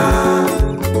Shangola,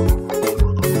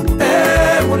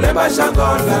 Mulemba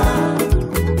Shangola,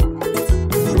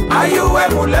 ayuwe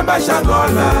Mulemba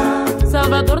Shangola.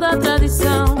 Salvador da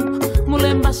tradição,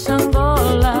 Mulemba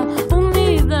Shangola,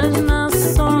 unidas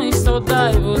nações,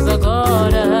 saudai-vos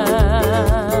agora.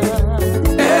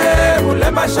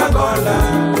 Mulemba Shangola,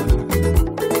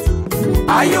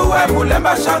 ayuwe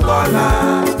Mulemba Shangola,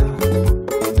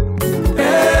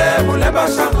 Mulemba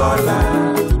Shangola,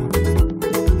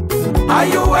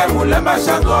 ayuwe Mulemba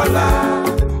Shangola.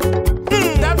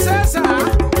 Damsesa.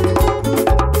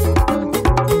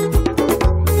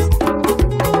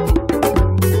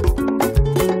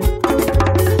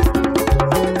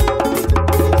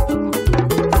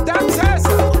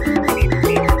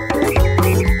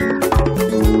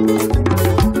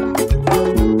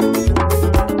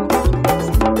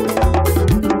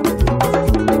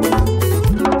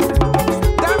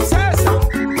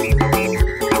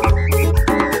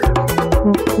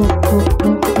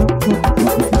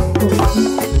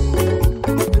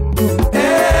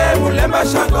 Mulemba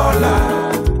Shangola,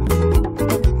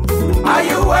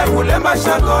 ayuwe Mulemba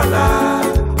Shangola,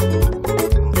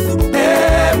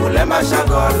 Mulemba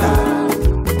Shangola,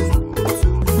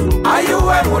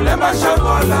 ayuwe Mulemba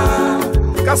Shangola,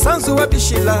 kasanzu wa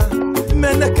bishila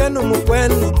meneke no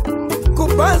mukwenu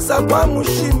kubanza kwa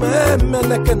mushime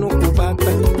meneke no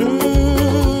kubata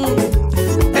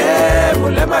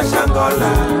Mulema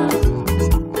Shangola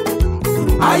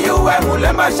Ayuwe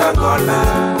Mulema Shangola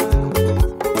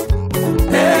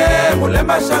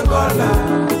Mulema Shangola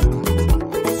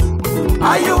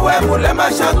Ayuwe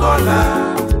Mulema Shangola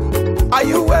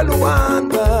ayuwe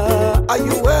Luanda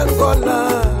ayuwe Angola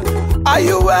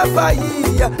ayuwe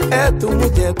Bahia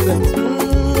etumujete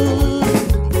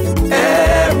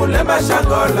Mulema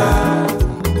Shangola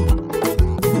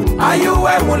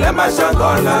Ayuwe Mulema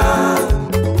Shangola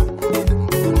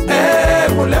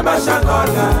Mulema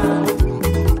Shangola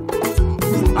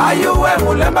Ayuwe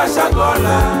Mulema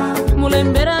Shangola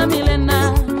Mulembera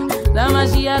milena da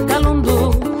magia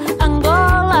Kalundu,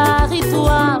 Angola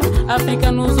ritual,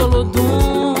 África no Zolodum.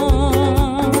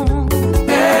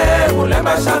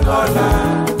 Mulema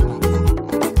Shangola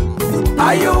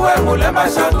Ayuwe Mulema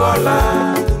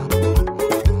Shangola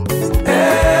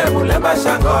Mulema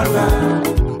Shangola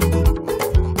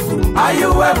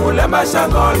Ayuwe Mulema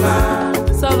Shangola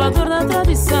Salvador da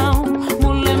tradição,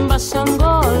 Mulemba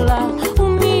Xangola,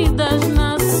 unidas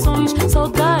nações,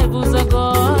 saudai-vos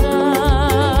agora.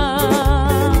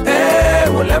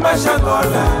 Mulema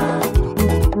Shangola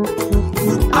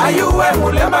Ayuwe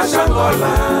Mulema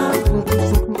Shangola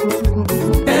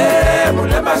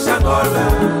Mulema Shangola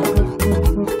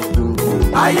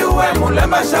Ayuwe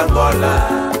Mulema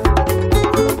Shangola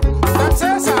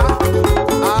Kansesa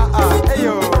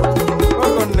eyo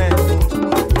ogone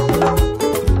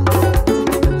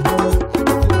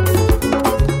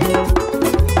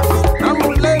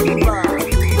Amulemba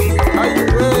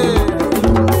ayuwe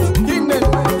Guinea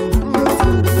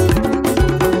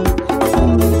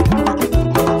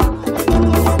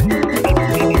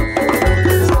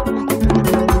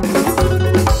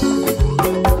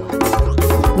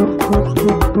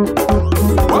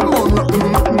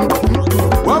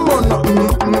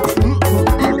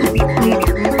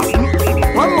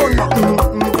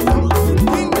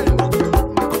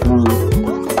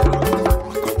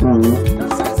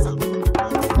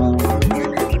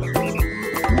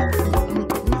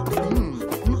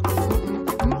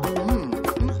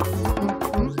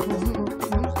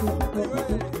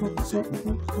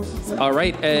All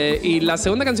right. Y la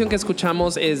segunda canción que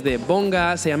escuchamos es de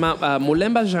Bonga, se llama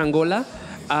Mulemba Shangola.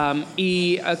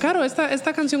 Caro,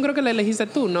 esta canción creo que la elegiste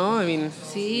tú, ¿no? I mean,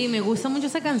 Sí, me gusta mucho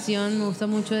esa canción, me gusta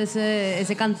mucho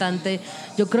ese cantante.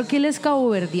 Yo creo que él es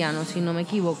caboverdiano, si no me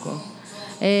equivoco.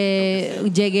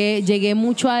 Llegué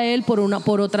mucho a él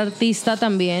por otra artista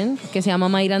también, que se llama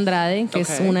Mayra Andrade, que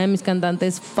es una de mis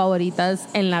cantantes favoritas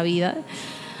en la vida.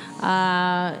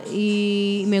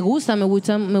 Y me gusta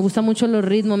mucho los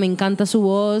ritmos, me encanta su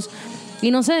voz.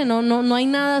 Y no sé, no hay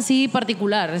nada así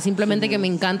particular, simplemente que me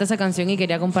encanta esa canción y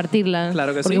quería compartirla.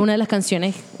 Claro que porque sí. es una de las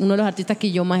canciones, uno de los artistas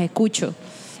que yo más escucho.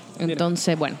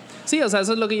 Entonces, bueno. sí, o sea,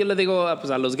 eso es lo que yo le digo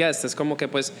a los guests. Es como que,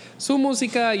 pues, su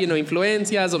música,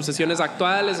 influencias, obsesiones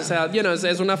actuales. O sea,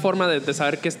 es una forma de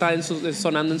saber qué está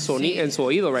sonando en su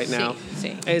oído right now.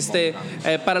 Sí.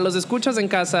 Para los escuchas en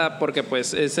casa, porque,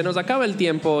 pues, se nos acaba el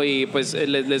tiempo y, pues,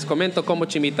 les comento cómo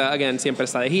Chimita, again, siempre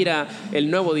está de gira.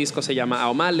 El nuevo disco se llama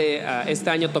Aomale. Este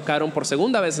año tocaron por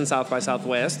segunda vez en South by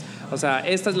Southwest. O sea,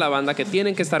 esta es la banda que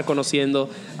tienen que estar conociendo.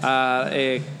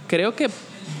 Creo que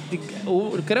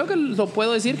lo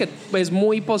puedo decir que es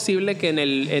muy posible que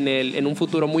en un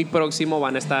futuro muy próximo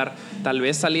van a estar tal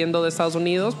vez saliendo de Estados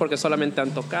Unidos porque solamente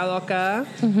han tocado acá.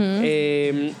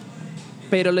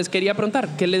 Pero les quería preguntar,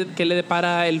 ¿qué le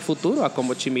depara el futuro a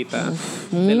Combo Chimita?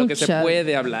 De lo que se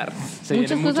puede hablar. Se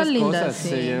Muchas vienen cosas muchas lindas, cosas, sí.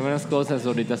 se vienen buenas cosas.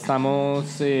 Ahorita estamos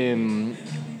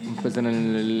pues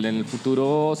en el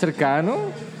futuro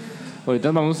cercano. Ahorita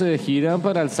nos vamos de gira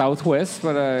para el Southwest,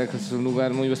 que es un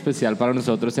lugar muy especial para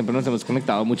nosotros. Siempre nos hemos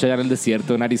conectado mucho allá en el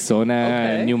desierto, en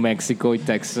Arizona, Ok. New Mexico y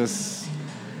Texas.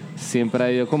 Siempre ha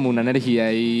habido como una energía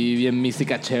ahí bien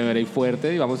mística, chévere y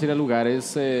fuerte. Y vamos a ir a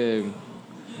lugares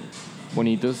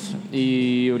bonitos.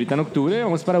 Y ahorita en octubre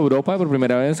vamos para Europa por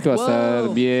primera vez, que va a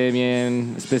estar bien,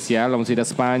 bien especial. Vamos a ir a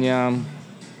España,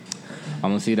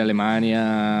 vamos a ir a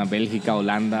Alemania, Bélgica,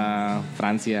 Holanda,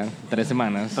 Francia, 3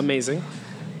 semanas. Amazing.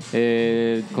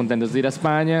 Contentos de ir a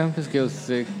España, pues creo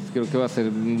que va a ser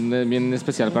bien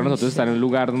especial para nosotros estar en un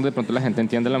lugar donde de pronto la gente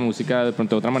entiende la música de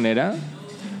pronto de otra manera.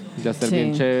 Ya estar Sí.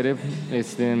 bien chévere,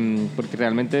 porque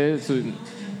realmente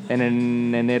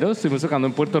en enero estuvimos tocando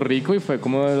en Puerto Rico y fue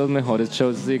como de los mejores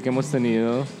shows así que hemos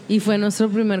tenido. Y fue nuestro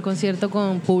primer concierto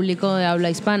con público de habla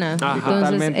hispana. Ajá. Entonces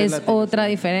Totalmente es latino, otra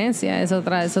diferencia, es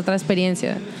otra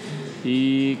experiencia.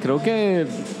 Y creo que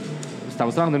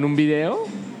estamos trabajando en un video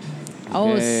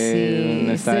Oh, sí.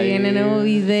 está Se viene ahí nuevo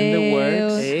in the video.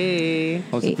 works. Hey.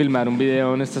 Vamos a filmar un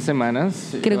video en estas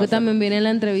semanas. Creo Va a que ser- también viene la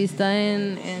entrevista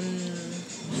en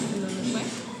 ¿dónde fue?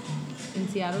 En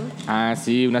Seattle. Ah,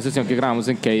 sí, una sesión que grabamos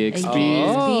en KXP.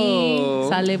 Oh.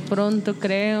 Sale pronto,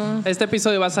 creo. Este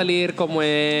episodio va a salir como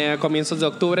a comienzos de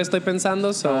octubre, estoy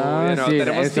pensando. So, Ah, sí,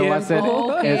 tenemos eso va a ser,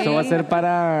 tiempo. Ok. eso va a ser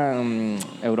para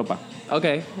Europa. Ok,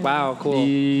 wow, cool.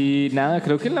 Y nada,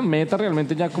 creo que la meta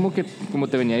realmente ya como que, como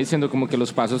te venía diciendo, como que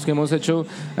los pasos que hemos hecho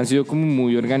han sido como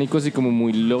muy orgánicos y como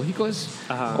muy lógicos.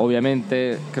 Ajá.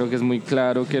 Obviamente creo que es muy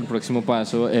claro que el próximo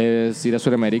paso es ir a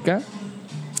Sudamérica.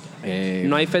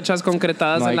 No hay fechas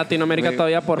concretadas no hay- en Latinoamérica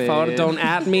todavía, por favor, don't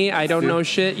at me. I don't know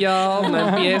shit, y'all. No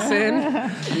empiecen.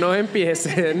 No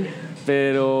empiecen.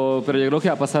 Pero yo creo que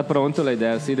va a pasar pronto. La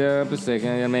idea es ir a, pues,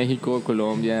 a México,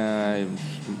 Colombia,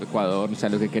 Ecuador, o sea,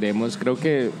 lo que queremos. Creo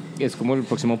que es como el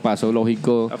próximo paso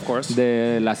lógico Of course.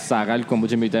 de la saga El Combo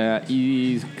Chimbita.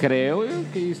 Y creo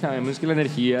que sabemos que la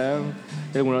energía,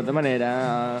 de alguna u otra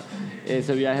manera,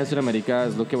 ese viaje a Sudamérica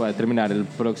es lo que va a determinar el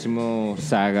próximo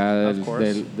saga Of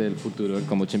course. del futuro del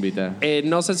Combo Chimbita.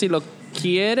 No sé si lo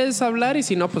quieres hablar y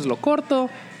si no, pues lo corto.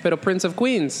 Pero Prince of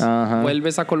Queens, Ajá.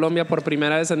 vuelves a Colombia por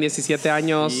primera vez en 17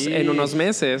 años Sí. en unos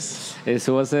meses.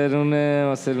 Eso va a ser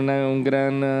un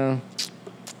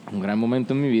gran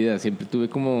momento en mi vida. Siempre tuve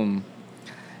como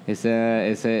esa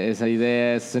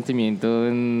idea, ese sentimiento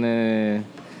en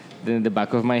the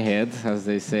back of my head, as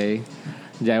they say.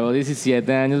 Ya llevo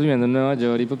 17 años viviendo en Nueva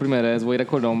York y por primera vez voy a ir a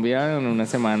Colombia en una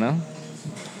semana.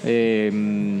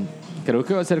 Creo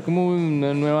que va a ser como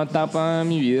una nueva etapa en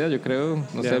mi vida, yo creo.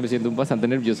 No sé, Yeah. me siento bastante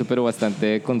nervioso, pero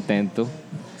bastante contento.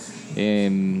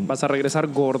 Vas a regresar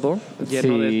gordo,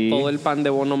 lleno Sí. de todo el pan de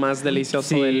bono más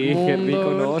delicioso del mundo. qué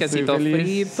rico, ¿no? Quesito Estoy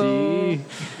feliz, frito. sí.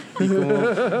 Y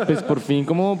como, pues por fin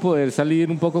como poder salir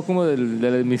un poco como del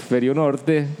hemisferio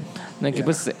norte. En que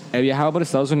pues he viajado por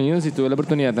Estados Unidos y tuve la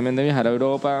oportunidad también de viajar a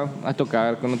Europa a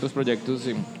tocar con otros proyectos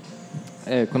y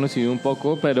he conocido un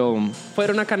poco, pero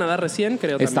Fueron a Canadá recién,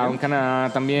 creo. he estado en también. Canadá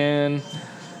también.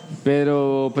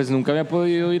 Pero pues nunca había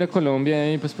podido ir a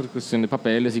Colombia y pues por cuestión de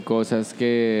papeles y cosas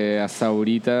que hasta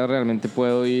ahorita realmente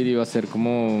puedo ir y va a ser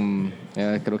como,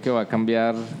 creo que va a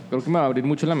cambiar, creo que me va a abrir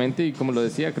mucho la mente y como lo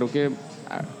decía, creo que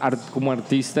como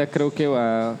artista creo que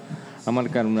va a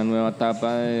marcar una nueva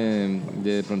etapa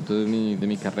de pronto de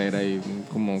mi carrera y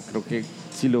como creo que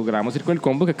si logramos ir con el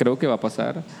combo, que creo que va a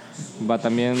pasar, va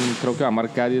también, creo que va a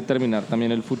marcar y determinar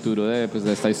también el futuro de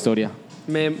esta historia.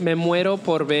 Me muero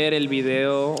por ver el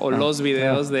video o los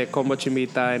videos de Combo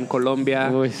Chimbita en Colombia.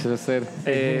 Uy, eso va a ser.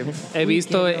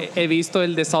 He visto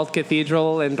el de Salt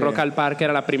Cathedral en Rock al Parque,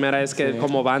 era la primera vez que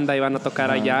como banda iban a tocar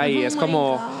allá y es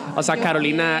como, o sea,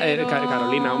 Carolina,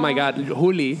 oh my God,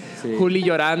 Juli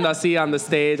llorando así on the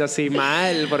stage, así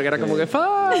mal, porque era como que fuck,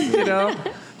 you know?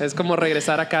 Es como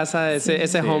regresar a casa,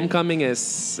 ese homecoming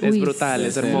es Uy, brutal, sí,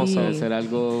 es hermoso. Va a ser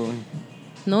algo.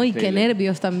 No, y qué Increíble.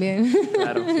 nervios también.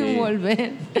 Claro, sí.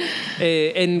 Volver.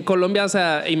 En Colombia, o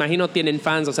sea, imagino tienen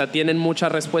fans, o sea, tienen mucha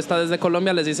respuesta desde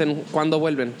Colombia, les dicen, ¿cuándo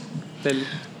vuelven?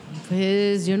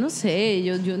 Pues yo no sé,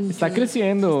 Está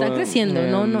creciendo. Está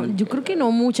creciendo, yo creo que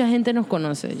no mucha gente nos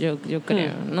conoce, yo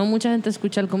creo. No mucha gente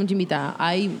escucha el Como Chimbita.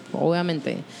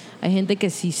 Obviamente, hay gente que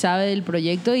sí sabe del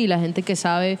proyecto y la gente que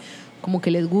sabe como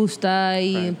que les gusta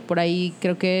y por ahí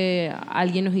creo que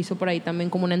alguien nos hizo por ahí también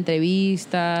como una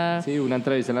entrevista. Sí, una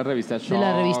entrevista en la revista Shock. De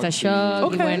la revista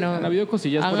Shock. Sí. Y bueno, Han habido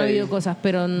cosillas han por ahí. habido cosas,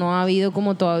 pero no ha habido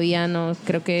como todavía, no.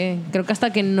 Creo que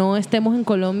hasta que no estemos en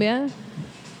Colombia,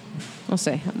 no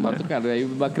sé. Va a tocar, ahí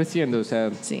va creciendo, o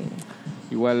sea, Sí.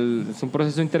 igual es un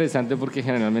proceso interesante porque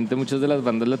generalmente muchas de las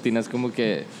bandas latinas como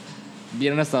que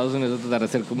vienen a Estados Unidos a tratar de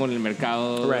hacer como el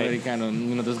mercado Right. americano. Y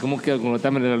nosotros como que de alguna otra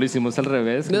manera lo hicimos al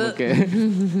revés, como que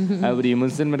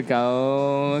abrimos el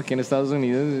mercado aquí en Estados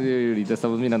Unidos y ahorita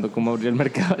estamos mirando cómo abrir el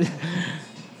mercado allá.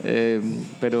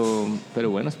 Pero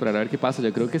bueno, esperar a ver qué pasa.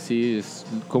 Yo creo que sí, es,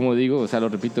 como digo, o sea, lo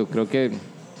repito, creo que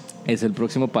es el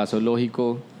próximo paso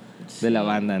lógico de la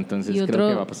banda, entonces creo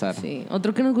que va a pasar. Sí.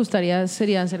 Otro que nos gustaría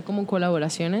sería hacer como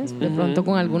colaboraciones, de pronto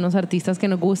con algunos artistas que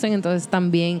nos gusten, entonces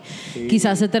también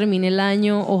quizás se termine el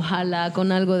año, ojalá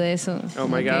con algo de eso. Oh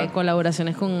Como my que God.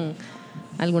 colaboraciones con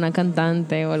alguna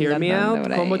cantante o algún Hear me cantante out,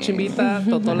 por ahí. Combo Chimbita,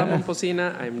 Totola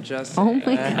Momposina, I'm just Oh my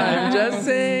saying. God. I'm just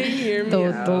saying, hear me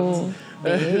Toto. out.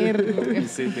 Verga.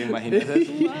 Sí, te imaginas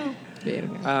eso.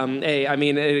 Verga. I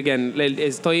mean, again,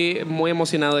 estoy muy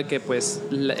emocionado de que pues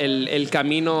el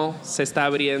camino se está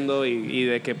abriendo y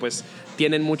de que pues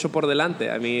tienen mucho por delante.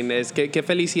 I mean, es que qué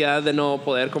felicidad de no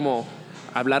poder como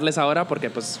hablarles ahora porque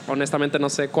pues honestamente no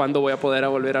sé cuándo voy a poder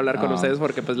volver a hablar con ustedes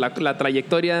porque pues la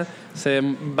trayectoria se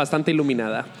ve bastante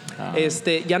iluminada.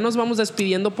 Ya nos vamos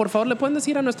despidiendo. Por favor, ¿le pueden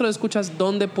decir a nuestros escuchas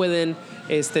dónde pueden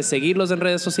seguirlos en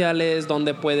redes sociales,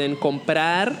 dónde pueden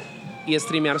comprar y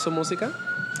streamear su música?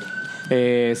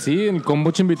 Sí, en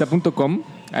combochimbita.com.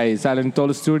 Ahí salen todos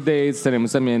los tour dates.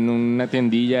 Tenemos también una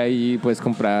tiendilla y puedes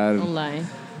comprar Online.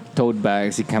 tote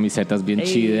bags y camisetas bien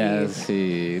chidas,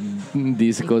 y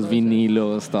discos,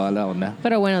 vinilos, toda la onda.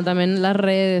 Pero bueno, también las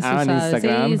redes en sociales.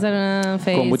 Instagram, Sí, Instagram,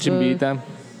 Facebook, Combo Chimbita,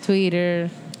 Twitter,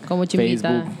 Combo Chimbita.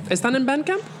 Facebook. ¿Están en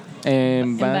Bandcamp?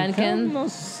 En Bandcamp? no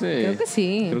sé. Creo que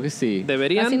sí. Creo que sí.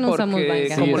 Deberían, Casi no usamos porque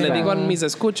Bandcamp. como Sí, le está. digo a mis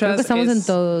escuchas, Creo que estamos en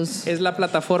todos. Es la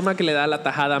plataforma que le da la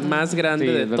tajada más grande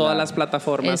Sí, de es verdad. todas las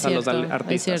plataformas Es a los cierto, es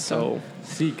artistas. cierto.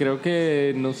 Sí, creo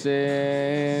que, no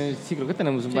sé. Sí, creo que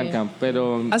tenemos un Bandcamp,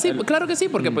 pero. Claro que sí,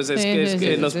 porque pues es Sí, que, sí, es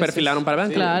que sí, los sí, perfilaron para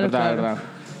Bandcamp. Claro, verdad, claro. verdad.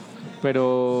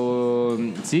 Pero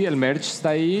sí, el merch está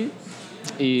ahí.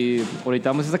 Y ahorita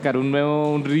vamos a sacar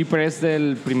un repress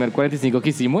del primer 45 que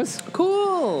hicimos.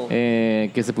 Cool.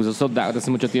 Que se puso sold out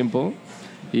hace mucho tiempo.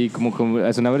 Y como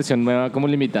es una versión nueva, como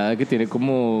limitada, que tiene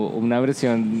como una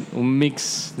versión, un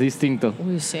mix distinto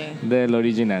Uy, sí. del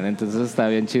original. Entonces está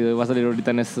bien chido. Va a salir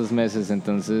ahorita en estos meses.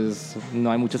 Entonces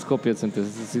no hay muchas copias.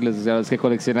 Entonces, si los que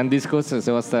coleccionan discos,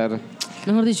 ese va a estar.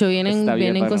 Mejor dicho, vienen Está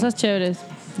bien, bueno. cosas chéveres.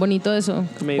 Bonito eso.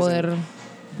 Amazing.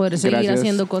 Poder seguir Gracias.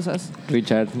 haciendo cosas.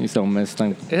 Richard y Sommer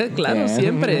están. Claro, bien.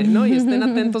 siempre, ¿no? Y estén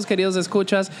atentos, queridos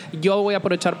escuchas. Yo voy a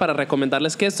aprovechar para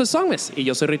recomendarles que esto es Songmes y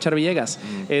yo soy Richard Villegas.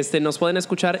 Nos pueden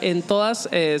escuchar en todas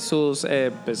sus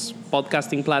pues,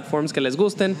 podcasting platforms que les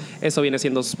gusten. Eso viene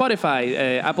siendo Spotify,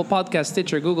 Apple Podcasts,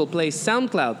 Stitcher, Google Play,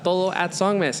 SoundCloud, todo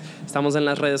 @Songmes. Estamos en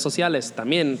las redes sociales,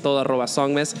 también todo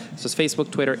 @Songmes. Eso es Facebook,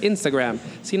 Twitter, Instagram.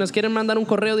 Si nos quieren mandar un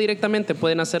correo directamente,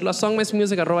 pueden hacerlo a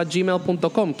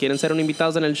songmesmusic@gmail.com. ¿Quieren ser un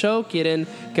invitado en el show? ¿Quieren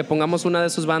que pongamos una de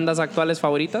sus bandas actuales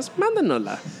favoritas?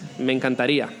 Mándenosla. Me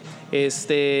encantaría.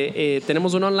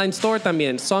 Tenemos un online store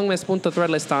también,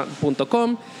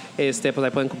 songmes.threadless.com. Pues ahí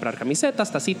pueden comprar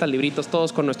camisetas, tacitas, libritos,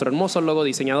 todos con nuestro hermoso logo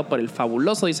diseñado por el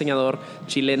fabuloso diseñador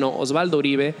chileno Osvaldo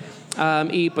Uribe.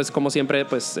 Y pues como siempre,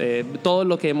 pues todo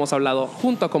lo que hemos hablado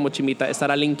junto a Como Chimbita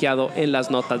estará linkeado en las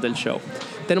notas del show.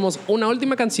 Tenemos una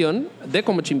última canción de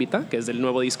Como Chimbita, que es del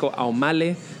nuevo disco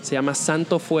Aomale, se llama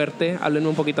Santo Fuerte. Háblenme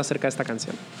un poquito acerca de esta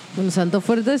canción. Bueno, Santo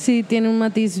Fuerte sí tiene un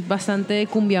matiz bastante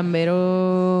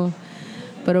cumbiambero,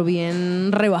 pero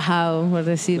bien rebajado, por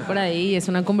decir por ahí. Es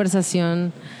una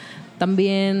conversación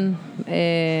también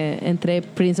entre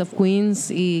Prince of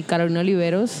Queens y Carolina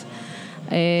Oliveros.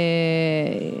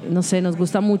 No sé, nos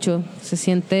gusta mucho. Se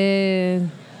siente...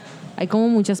 Hay como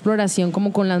mucha exploración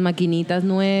como con las maquinitas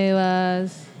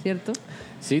nuevas, ¿cierto?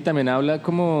 Sí, también habla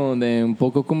como de un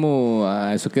poco como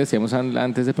a eso que decíamos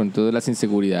antes, de pronto de las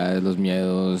inseguridades, los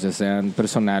miedos, ya sean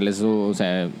personales o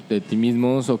sea, de ti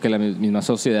mismos o que la misma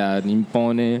sociedad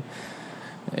impone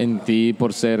en ti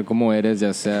por ser como eres,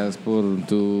 ya seas por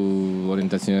tu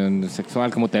orientación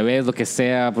sexual, como te ves, lo que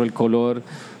sea, por el color.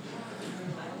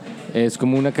 Es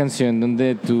como una canción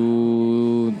donde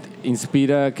tú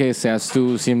inspira a que seas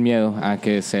tú sin miedo, a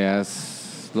que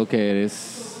seas lo que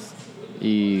eres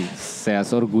y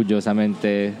seas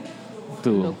orgullosamente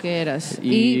tú. Lo que eras.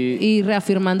 Y- Y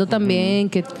reafirmando también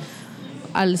que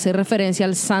al ser referencia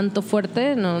al Santo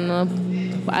Fuerte, es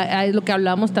lo que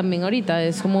hablábamos también ahorita,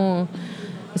 es como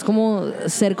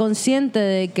ser consciente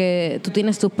de que tú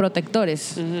tienes tus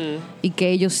protectores y que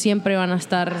ellos siempre van a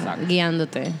estar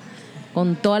guiándote.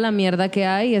 Con toda la mierda que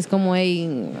hay, es como,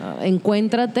 hey,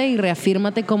 encuéntrate y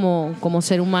reafírmate como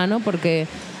ser humano, porque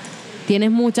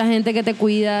tienes mucha gente que te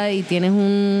cuida y tienes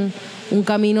un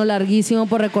camino larguísimo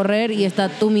por recorrer, y está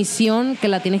tu misión que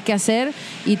la tienes que hacer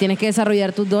y tienes que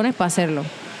desarrollar tus dones para hacerlo.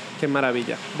 Qué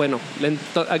maravilla. Bueno,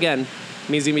 again,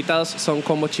 mis invitados son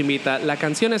Como Chimbita. La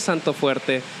canción es Santo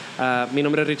Fuerte. Mi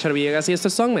nombre es Richard Villegas y esto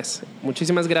es Songmes.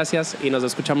 Muchísimas gracias y nos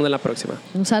escuchamos en la próxima.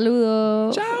 Un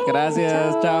saludo. Chao.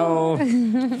 Gracias, chao. Óyelo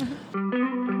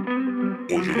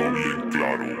bien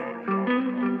claro.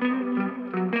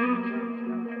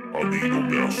 A mí no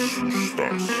me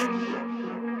asustas.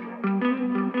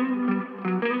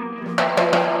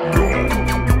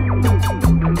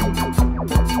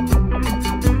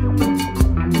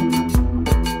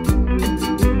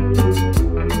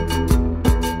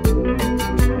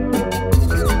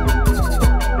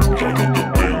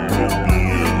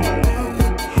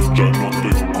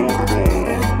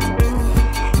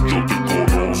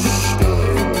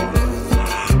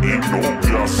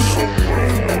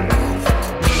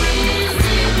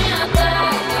 Si me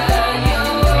ataca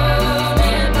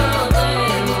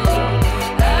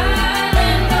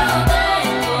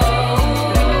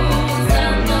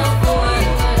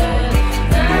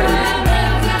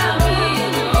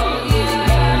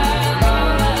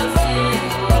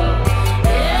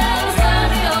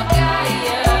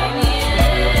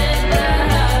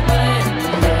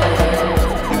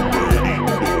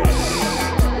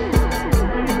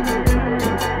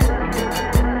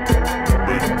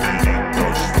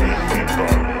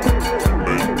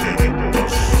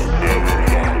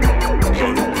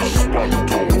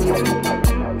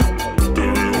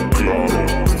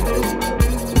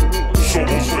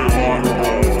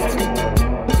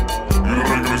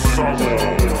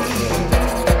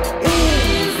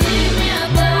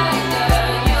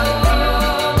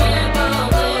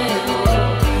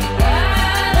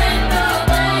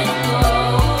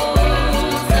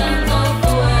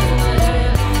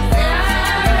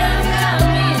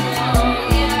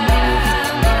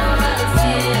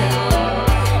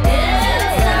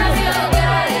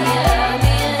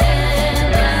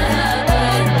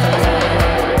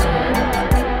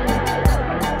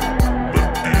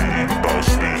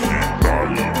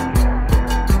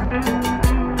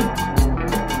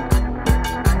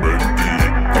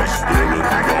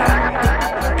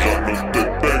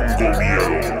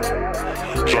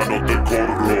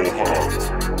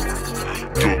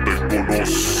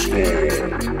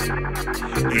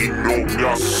y no me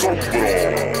asombro.